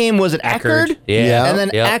they became, was it Eckerd? Yeah. And then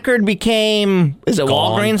Eckerd became, is it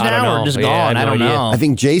Gone. Walgreens now or just gone? I don't know. I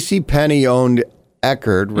think JCPenney owned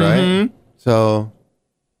Eckerd, right? So,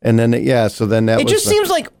 and then, so then that it just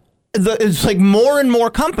seems like it's like more and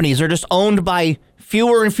more companies are just owned by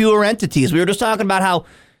fewer and fewer entities. We were just talking about how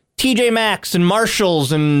TJ Maxx and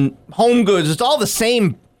Marshalls and Home Goods, it's all the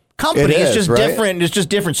same company. It's just different. It's just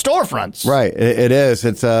different storefronts. Right. It is.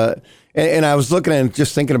 It's and I was looking at it,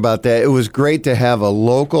 just thinking about that. It was great to have a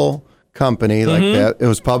local company like that. It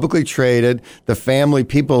was publicly traded. The family,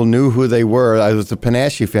 people knew who they were. It was the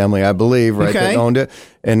Panache family, I believe, right, that owned it.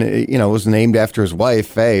 And, it was named after his wife,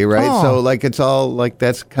 Faye, right? Oh. So, it's all,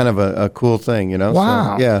 that's kind of a cool thing,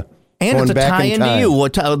 Wow. So, yeah. And Going it's a back tie in into time.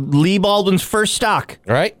 you. Leigh Baldwin's first stock.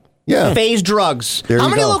 Right? Yeah. Phase drugs. There How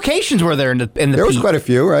you many go. locations were there in the There was quite a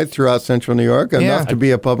few, right, throughout central New York, enough to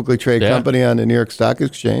be a publicly traded company on the New York Stock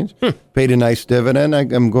Exchange. Paid a nice dividend.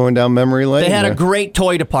 I'm going down memory lane. They had a great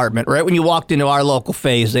toy department, right? When you walked into our local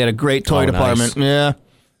Phase, they had a great toy department. Nice. Yeah.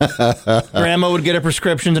 Grandma would get her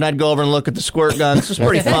prescriptions, and I'd go over and look at the squirt guns. It's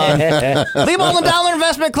pretty fun. Leigh Baldwin,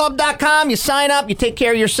 DollarInvestmentClub.com. You sign up, you take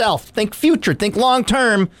care of yourself. Think future, think long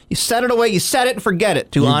term. You set it away, you set it and forget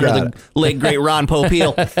it to honor the late, great Ron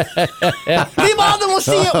Popeil. Leigh Baldwin, we'll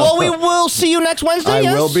see you. Well, we will see you next Wednesday.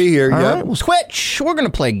 I will be here, All right, we'll switch. We're going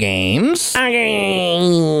to play games. Who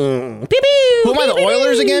am I, the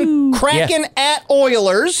Oilers again? Kraken at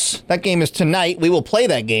Oilers. That game is tonight. We will play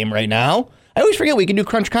that game right now. I always forget we can do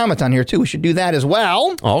Crunch Comments on here, too. We should do that as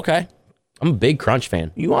well. Oh, okay. I'm a big Crunch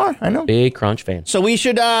fan. You are? I know. Big Crunch fan. So we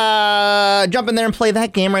should jump in there and play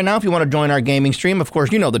that game right now if you want to join our gaming stream. Of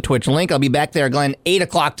course, you know the Twitch link. I'll be back there, Glenn, 8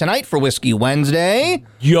 o'clock tonight for Whiskey Wednesday.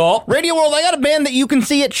 Yup. Radio World, I got a band that you can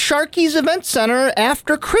see at Sharky's Event Center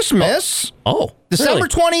after Christmas. Oh. December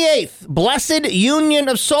 28th, Blessed Union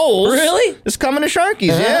of Souls. Really? Is coming to Sharky's,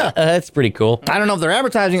 yeah. That's pretty cool. I don't know if they're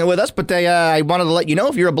advertising it with us, but I wanted to let you know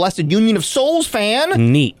if you're a Blessed Union of Souls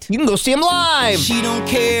fan. Neat. You can go see them live. She don't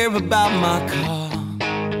care about my car,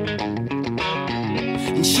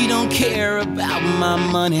 and she don't care about my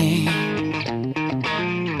money,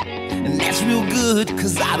 and that's real good,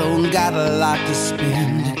 cause I don't got a lot to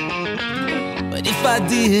spend. But if I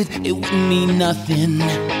did, it wouldn't mean nothing.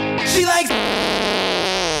 She likes